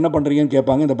பண்ணுறோம், என்ன பண்ணுறீங்கன்னு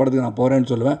கேட்பாங்க. இந்த படத்துக்கு நான் போகிறேன்னு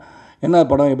சொல்லுவேன். என்ன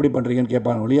படம் எப்படி பண்ணுறீங்கன்னு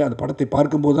கேட்பாங்க ஒழிய அந்த படத்தை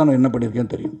பார்க்கும்போது தான் நான் என்ன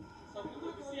பண்ணியிருக்கேன்னு தெரியும்.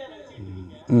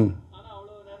 ம்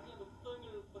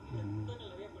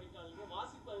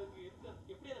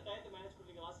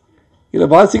இல்லை,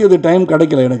 வாசிக்கிறது டைம்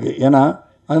கிடைக்கல எனக்கு. ஏன்னா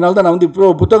அதனால தான் நான் வந்து இப்போ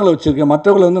புத்தகங்களை வச்சுருக்கேன்.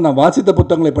 மற்றவங்களை வந்து நான் வாசித்த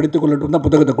புத்தகங்களை படித்துக்கொள்ளட்டும் தான்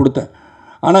புத்தகத்தை கொடுத்தேன்.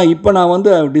 ஆனால் இப்போ நான்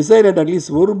வந்து டிசைடட்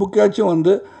அட்லீஸ்ட் ஒரு புக்காச்சும்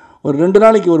வந்து ஒரு 2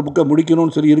 நாளைக்கு ஒரு புக்கை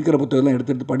முடிக்கணும்னு சொல்லி இருக்கிற புத்தகம்லாம்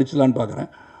எடுத்து படிச்சலான்னு பார்க்குறேன்.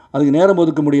 அதுக்கு நேரம்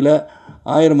ஒதுக்க முடியல.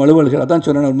 1000 அலுவல்கள். அதான்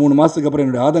சொன்னேன், 3 மாதத்துக்கு அப்புறம்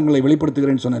என்னுடைய ஆதங்களை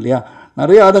வெளிப்படுத்துகிறேன்னு சொன்னேன் இல்லையா.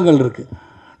 நிறைய ஆதங்கள் இருக்குது.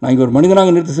 நான் இங்கே ஒரு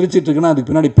மனிதனாக நிறுத்தி சிரிச்சிட்டு இருக்கேன்னா அதுக்கு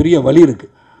பின்னாடி பெரிய வலி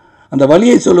இருக்குது. அந்த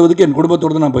வலியை சொல்லுவதுக்கு என்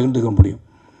குடும்பத்தோடு தான் நான் பகிர்ந்துக்க முடியும்.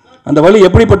 அந்த வலி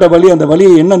எப்படிப்பட்ட வலி, அந்த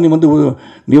வலியை என்ன வந்து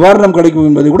நிவாரணம் கிடைக்கும்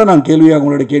என்பதை கூட நான் கேள்வியாக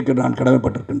உங்களோட கேட்க நான்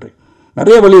கடமைப்பட்டிருக்கின்றேன்.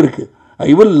 நிறைய வலி இருக்குது. I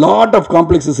will lot of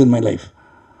complexes in my life.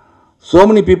 So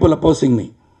many people opposing me.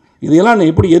 இதையெல்லாம்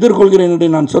நான் எப்படி எதிர்கொள்கிறேன் என்று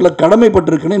நான் சொல்ல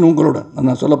கடமைப்பட்டிருக்கேன் உங்களோட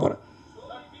நான் சொல்ல போகிறேன்.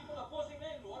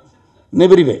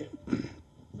 எவ்ரி வே.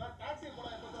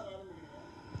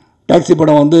 டாக்ஸி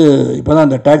படம் வந்து இப்போ தான்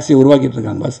அந்த டாக்ஸியை உருவாக்கிட்டு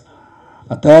இருக்காங்க பஸ்.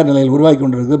 தயார் நிலையில் உருவாக்கி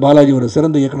கொண்டு இருக்குது. பாலாஜி ஒரு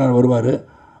சிறந்த இயக்குனர் வருவார்.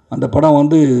 அந்த படம்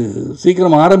வந்து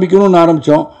சீக்கிரம் ஆரம்பிக்கணும்னு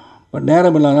ஆரம்பித்தோம். பட்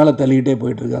நேரம் இல்லாதனால தள்ளிக்கிட்டே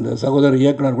போயிட்டுருக்கு. அந்த சகோதரர்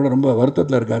இயக்குனர் கூட ரொம்ப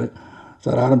வருத்தத்தில் இருக்கார்.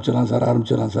 சார்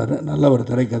ஆரம்பிச்சிடலாம் சார். நல்ல ஒரு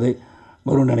திரைக்கதை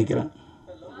வரும்னு நினைக்கிறேன்.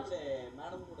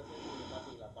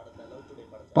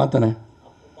 பார்த்தனே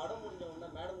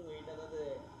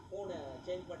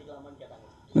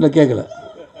இல்லை, கேட்கல.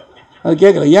 அது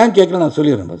கேட்கல. ஏன் கேட்கல நான்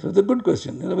சொல்லிடுறேன். Bus it's good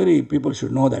question. Very people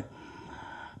should know that.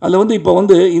 அதில் வந்து இப்போ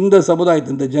வந்து இந்த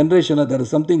சமுதாயத்து இந்த ஜென்ரேஷனில் there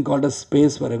is something called a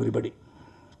space for everybody.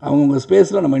 அவங்கவுங்க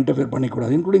ஸ்பேஸில் நம்ம interfere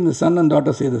பண்ணிக்கூடாது. Including the Sun and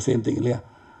daughter say the same thing இல்லையா.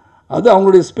 அது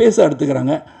அவங்களுடைய ஸ்பேஸை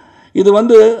எடுத்துக்கிறாங்க. இது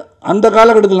வந்து அந்த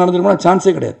காலகட்டத்தில் நடந்துருக்கோம்னா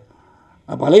சான்ஸே கிடையாது.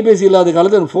 அப்போ அலைபேசி இல்லாத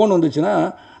காலத்தில் ஃபோன் வந்துச்சுன்னா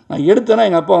நான் எடுத்தேன்னா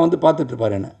எங்கள் அப்பா வந்து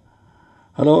பார்த்துட்ருப்பார் என்ன.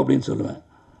 ஹலோ அப்படின்னு சொல்லுவேன்.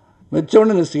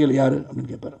 வச்சவொடனே நெஸ்டிகள் யார்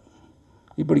அப்படின்னு கேட்பார்.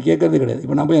 இப்படி கேட்கறது கிடையாது.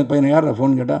 இப்போ நான் போய் என் பையனை யாரா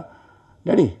ஃபோன் கேட்டால்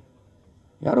டேடி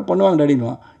யாரோ பண்ணுவாங்க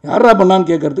டேடின்னுவான். யாரா பண்ணான்னு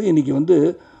கேட்குறதுக்கு இன்றைக்கி வந்து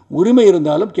உரிமை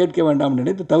இருந்தாலும் கேட்க வேண்டாம்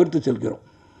நினைத்து தவிர்த்து செல்கிறோம்.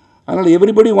 அதனால்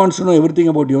everybody wants to know everything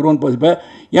about your own person. இப்போ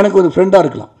எனக்கு ஒரு ஃப்ரெண்டாக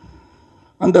இருக்கலாம்,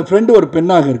 அந்த ஃப்ரெண்டு ஒரு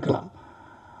பெண்ணாக இருக்கலாம்.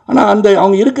 ஆனால்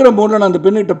அவங்க இருக்கிற மூலம் அந்த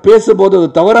பெண்ணிட்ட பேசும்போது அது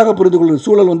தவறாக புரிந்து கொள்கிற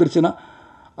சூழல் வந்துருச்சுன்னா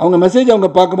அவங்க மெசேஜ் அவங்க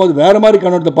பார்க்கும்போது வேறு மாதிரி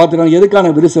கண்ணோட்டத்தை பார்த்துட்டாங்க. எதுக்கான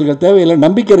விரிசல்கள் தேவையில்லை,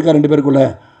 நம்பிக்கை இருக்கா ரெண்டு பேருக்குள்ளே?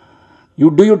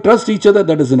 To you trust each other,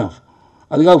 that is enough.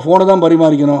 அதுக்காக ஃபோனை தான்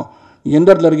பரிமாறிக்கணும், எந்த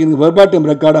இடத்துல இருக்கீங்க வெர்பாட்டியம்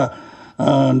ரெக்கார்டா,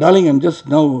 darling I'm just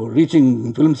now reaching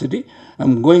film city,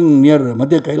 I'm going near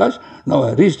மத்திய Kailash, now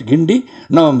reached Guindy,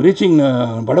 now I'm reaching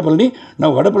Vadapalani,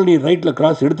 now Vadapalani ரைட்டில்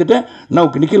கிராஸ் எடுத்துட்டேன்,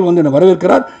 நவ் நிக்கில் வந்து என்னை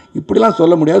வரவேற்கிறார். இப்படிலாம்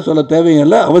சொல்ல முடியாது, சொல்ல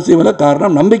தேவையில்லை, அவசியம் இல்லை.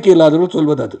 காரணம் நம்பிக்கை இல்லாதவர்கள்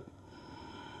சொல்வது அது.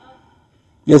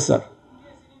 Yes sir.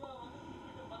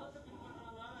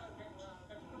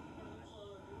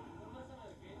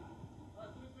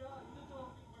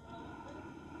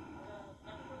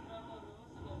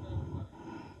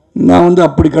 நான் வந்து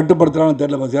அப்படி கட்டுப்படுத்துகிறாங்கன்னு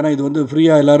தெரியல பாஸ். ஏன்னா இது வந்து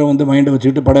ஃப்ரீயாக எல்லோரும் வந்து மைண்டை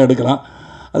வச்சுக்கிட்டு படம் எடுக்கலாம்.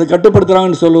 அது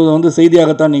கட்டுப்படுத்துகிறாங்கன்னு சொல்லுவது வந்து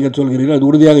செய்தியாகத்தான் நீங்கள் சொல்கிறீர்கள். அது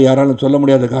உறுதியாக யாராலும் சொல்ல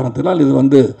முடியாத காரணத்தினால் இது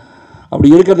வந்து அப்படி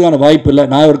இருக்கிறதுக்கான வாய்ப்பு இல்லை.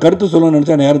 நான் ஒரு கருத்து சொல்லணும்னு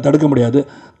நினச்சா நான் யாரும் தடுக்க முடியாது.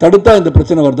 தடுத்தால் இந்த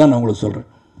பிரச்சனை வருதான் நான் உங்களுக்கு சொல்கிறேன்.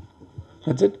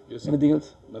 That's it. Anything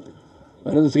else?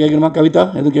 வேறு எதுவும் கேட்கணுமா? கவிதா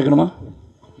எதுவும் கேட்கணுமா?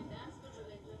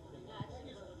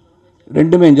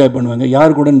 ரெண்டுமே என்ஜாய் பண்ணுவாங்க.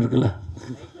 யார் கூடன்னு இருக்குல்ல,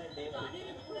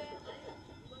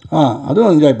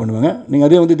 அதுவும் என்ஜாய் பண்ணுவாங்க. நீங்கள்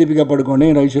அதே வந்து தீபிகா படுகோனே,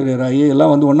 ஐஸ்வர்யா ராய் எல்லாம்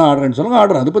வந்து ஒன்றா ஆடுறேன்னு சொல்லுவாங்க.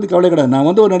 ஆடுறேன், அதை பற்றி கவலை கிடையாது. நான்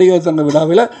வந்து ஒரு நடிகர் சங்க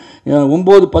விழாவில்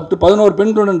 9, 10, 11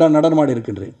 பெண்களுடன் நான் நடனமாடி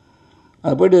இருக்கின்றேன்.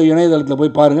 அதை போய்ட்டு இணையதளத்தில்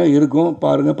போய் பாருங்கள், இருக்கும்,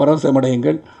 பாருங்கள்,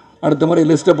 பரவசமடையுங்கள். அடுத்த முறை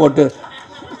லிஸ்ட்டை போட்டு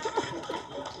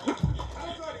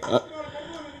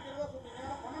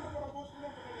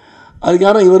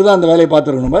அதுக்காக இவர் தான் அந்த வேலையை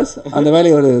பார்த்துருக்கணும் பஸ். அந்த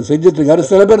வேலையை அவர் செஞ்சிட்ருக்காரு.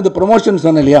 சில பேர் இந்த ப்ரொமோஷன்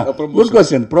சொன்னேன் இல்லையா, குட்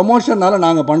கொஸ்டின். ப்ரொமோஷன்னால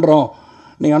நாங்கள் பண்ணுறோம்,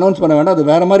 நீங்கள் அனௌன்ஸ் பண்ண வேண்டாம், அது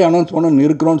வேறு மாதிரி அனௌன்ஸ் பண்ணணும்னு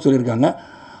இருக்கிறோன்னு சொல்லியிருக்காங்க.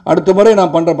 அடுத்த முறை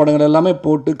நான் பண்ணுற படங்கள் எல்லாமே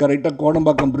போட்டு கரெக்டாக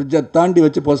கோடம்பாக்கம் பிரிட்ஜை தாண்டி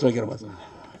வச்சு போஸ்ட் வைக்கிறேன் பஸ்.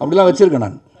 அப்படிலாம் வச்சுருக்கேன்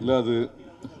நான். இல்லை அது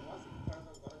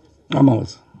ஆமாம்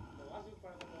பஸ்.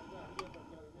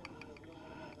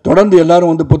 தொடர்ந்து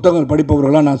எல்லோரும் வந்து புத்தகம்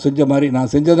படிப்பவர்களாக நான் செஞ்ச மாதிரி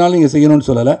நான் செஞ்சதுனால நீங்கள் செய்யணும்னு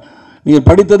சொல்லலை. நீங்கள்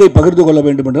படித்ததை பகிர்ந்து கொள்ள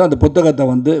வேண்டும் என்று அந்த புத்தகத்தை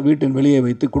வந்து வீட்டின் வெளியே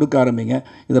வைத்து கொடுக்க ஆரம்பிங்க.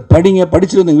 இதை படிங்க,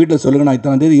 படிச்சுட்டு வந்து வீட்டில் சொல்லுங்கள், நான்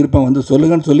இத்தனை தேதி இருப்பேன், வந்து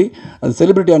சொல்லுங்கன்னு சொல்லி அது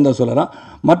செலிபிரிட்டியாக இருந்தால் சொல்லலாம்.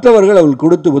 மற்றவர்கள் அவர்கள்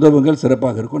கொடுத்து உதவுங்கள்,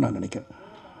 சிறப்பாக இருக்கும் நான் நினைக்கிறேன்.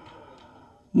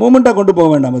 மூமெண்ட்டாக கொண்டு போக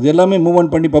வேண்டாம். அது எல்லாமே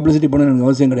மூவ்மெண்ட் பண்ணி பப்ளிசிட்டி பண்ண எனக்கு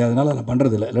அவசியம் கிடையாதுனால நான்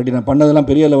பண்ணுறதில்லை. இல்லாட்டி நான் பண்ணதெல்லாம்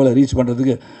பெரிய லெவலில் ரீச்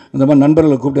பண்ணுறதுக்கு இந்த மாதிரி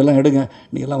நண்பர்களை கூப்பிட்டு எல்லாம் எடுங்க,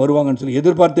 நீங்கள் எல்லாம் வருவாங்கன்னு சொல்லி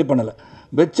எதிர்பார்த்தே பண்ணலை.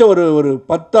 வச்ச ஒரு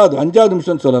 10வது 5வது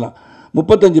நிமிஷம்னு சொல்லலாம்,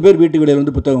 35 பேர் வீட்டு வெளியில்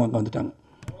வந்து புத்தகம் வாங்க வந்துட்டாங்க.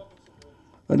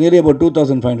 Nearly about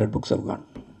 2500 books have gone.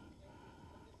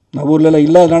 நான் ஊரில்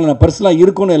இல்லாதனால நான் பர்சனலாக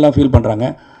இருக்குன்னு எல்லாம் ஃபீல் பண்ணுறாங்க,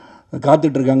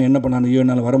 காத்துட்ருக்காங்க. என்ன பண்ணாங்க, ஐயோ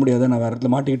என்னால் வர முடியாது, நான் வேறு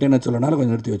இடத்துல மாட்டிக்கிட்டேன்னு சொல்லனால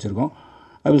கொஞ்சம் நிறுத்தி வச்சுருக்கோம்.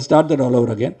 I will start that all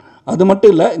over again. அது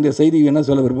மட்டும் இல்லை, இந்த செய்தி என்ன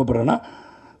சொல்ல விருப்பப்படுறேன்னா,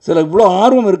 சில இவ்வளோ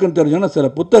ஆர்வம் இருக்குன்னு தெரிஞ்சோன்னா சில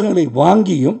புத்தகங்களை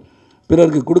வாங்கியும்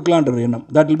பிறருக்கு கொடுக்கலான்ற ஒரு எண்ணம்,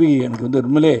 தட் வில் பி எனக்கு வந்து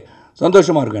உண்மையிலே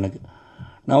சந்தோஷமாக இருக்கும். எனக்கு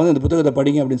நான் வந்து இந்த புத்தகத்தை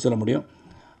படிங்க அப்படின்னு சொல்ல முடியும்.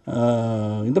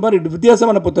 இந்த மாதிரி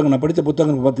வித்தியாசமான புத்தகம் நான் படித்த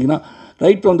புத்தகம் பார்த்தீங்கன்னா,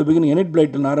 right from the beginning Enid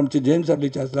பிளைட்டில் ஆரம்பித்து ஜேம்ஸ் அர்லி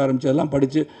சார்ஸில் ஆரம்பித்து எல்லாம்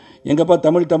படித்து எங்கப்பா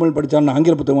தமிழ் படித்தாலும் நான்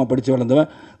ஆங்கில புத்தகமாக படித்து வளர்ந்தவன்.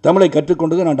 தமிழை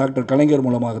கற்றுக்கொண்டது நான் டாக்டர் கலைஞர்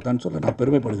மூலமாகத்தான் சொல்ல நான்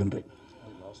பெருமைப்படுகின்றேன்.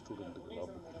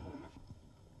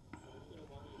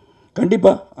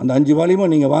 கண்டிப்பாக அந்த 5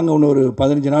 வால்யூமும் நீங்கள் வாங்க, இன்னும் ஒரு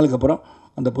 15 நாளுக்கு அப்புறம்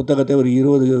அந்த புத்தகத்தை ஒரு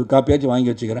 20 காப்பியாச்சும்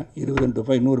வாங்கி வச்சுக்கிறேன். 20 to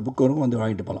 5 100 புக்கு வரும், வந்து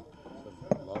வாங்கிட்டு போகலாம்.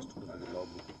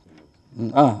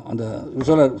 அந்த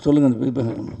சொல்லுங்கள். இப்போ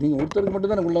நீங்கள் ஒருத்தருக்கு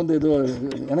மட்டும் தான் உள்ளே வந்து இது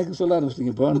எனக்கு சொல்ல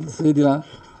ஆரம்பிச்சிட்டிங்க. இப்போ அந்த செய்திலாம்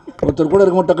ஒருத்தர் கூட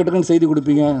இருக்கும்போது டக்கு டக்குன்னு செய்தி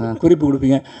கொடுப்பீங்க, குறிப்பு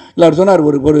கொடுப்பீங்க. இல்லை அவர் சொன்னார்,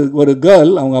 ஒரு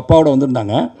கேர்ள் அவங்க அப்பாவோட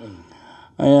வந்திருந்தாங்க.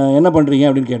 என்ன பண்ணுறீங்க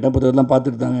அப்படின்னு கேட்டேன். புத்தகத்தெல்லாம்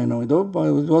பார்த்துட்டு இருந்தாங்க, இன்னும்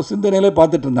ஏதோ சிந்தனையிலே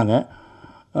பார்த்துட்டு இருந்தாங்க.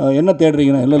 என்ன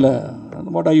தேடுறீங்கன்னா, இல்லை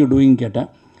வாட் ஆர் யூ டூயிங் கேட்டேன்.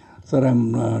 Sir I am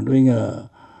doing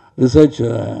research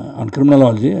on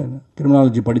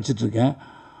criminology படிச்சுட்ருக்கேன்.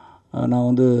 நான்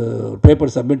வந்து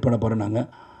பேப்பர் சப்மிட் பண்ண போகிறேன். நாங்கள்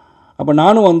அப்போ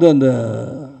நானும் வந்து அந்த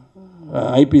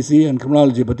ஐபிசி அண்ட்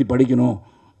கிரிமினாலஜியை பற்றி படிக்கணும்,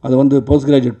 அதை வந்து போஸ்ட்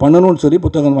கிராஜுவேட் பண்ணணும்னு சொல்லி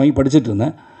புத்தகம் வாங்கி படிச்சுட்டு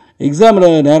இருந்தேன். எக்ஸாமில்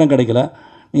நேரம் கிடைக்கல.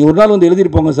 நீங்கள் ஒரு நாள் வந்து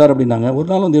எழுதிட்டு போங்க சார் அப்படின்னாங்க. ஒரு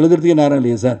நாள் வந்து எழுதுறதுக்கே நேரம்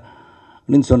இல்லையே சார்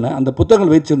அப்படின்னு சொன்னேன். அந்த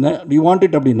புத்தகங்கள் வச்சுருந்தேன். டு யூ வாண்ட்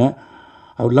இட் அப்படின்னா,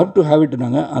 I would love to have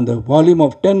இட்னாங்க. அந்த volume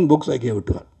of 10 books I gave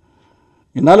it.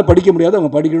 என்னால் படிக்க முடியாது,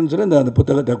 அவங்க படிக்கணும்னு சொல்லி அந்த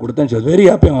புத்தகத்தை கொடுத்தேன். She very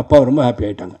happy. அவங்க அப்பா ரொம்ப ஹாப்பி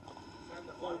ஆகிட்டாங்க.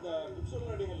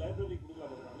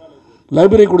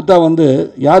 லைப்ரரி கொடுத்தா வந்து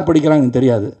யார் படிக்கிறாங்கன்னு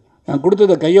தெரியாது. நான்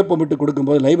கொடுத்ததை கையொப்பமிட்டு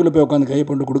கொடுக்கும்போது லைப்ரரியில் போய் உட்காந்து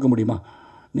கையொப்பமிட்டு கொடுக்க முடியுமா?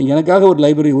 நீங்கள் எனக்காக ஒரு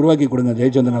லைப்ரரி உருவாக்கி கொடுங்க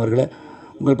ஜெயச்சந்திரன் அவர்களே.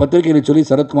 உங்கள் பத்திரிகையில் சொல்லி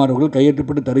சரத்குமார் அவர்கள்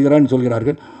கையெழுத்துப்பட்டு தருகிறான்னு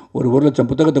சொல்கிறார்கள். ஒரு 1,00,000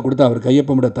 புத்தகத்தை கொடுத்து அவர்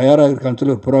கையொப்பமிட தயாராக இருக்கான்னு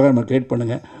சொல்லி ஒரு ப்ரோக்ராம் கிரியேட்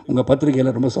பண்ணுங்கள். உங்கள்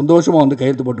பத்திரிகையில் ரொம்ப சந்தோஷமாக வந்து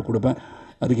கையெழுத்து போட்டு கொடுப்பேன்.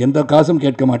 அதுக்கு எந்த காசும்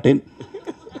கேட்க மாட்டேன்,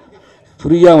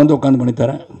 ஃப்ரீயாக வந்து உட்காந்து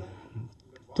பண்ணித்தரேன்.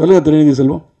 சொல்லுங்கள் திருநீதி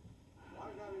செல்வம்.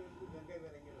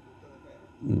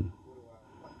 ம்,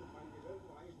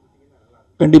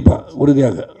 கண்டிப்பாக,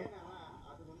 உறுதியாக.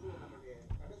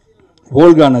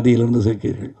 ஓல்கா நதியிலிருந்து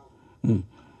சேர்க்கிறீர்கள். ம்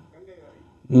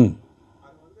ம்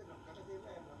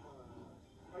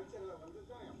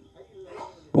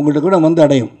உங்கள்கிட்ட கூட வந்து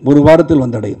அடையும், ஒரு வாரத்தில்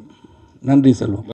வந்து அடையும். நன்றி செல்வம்.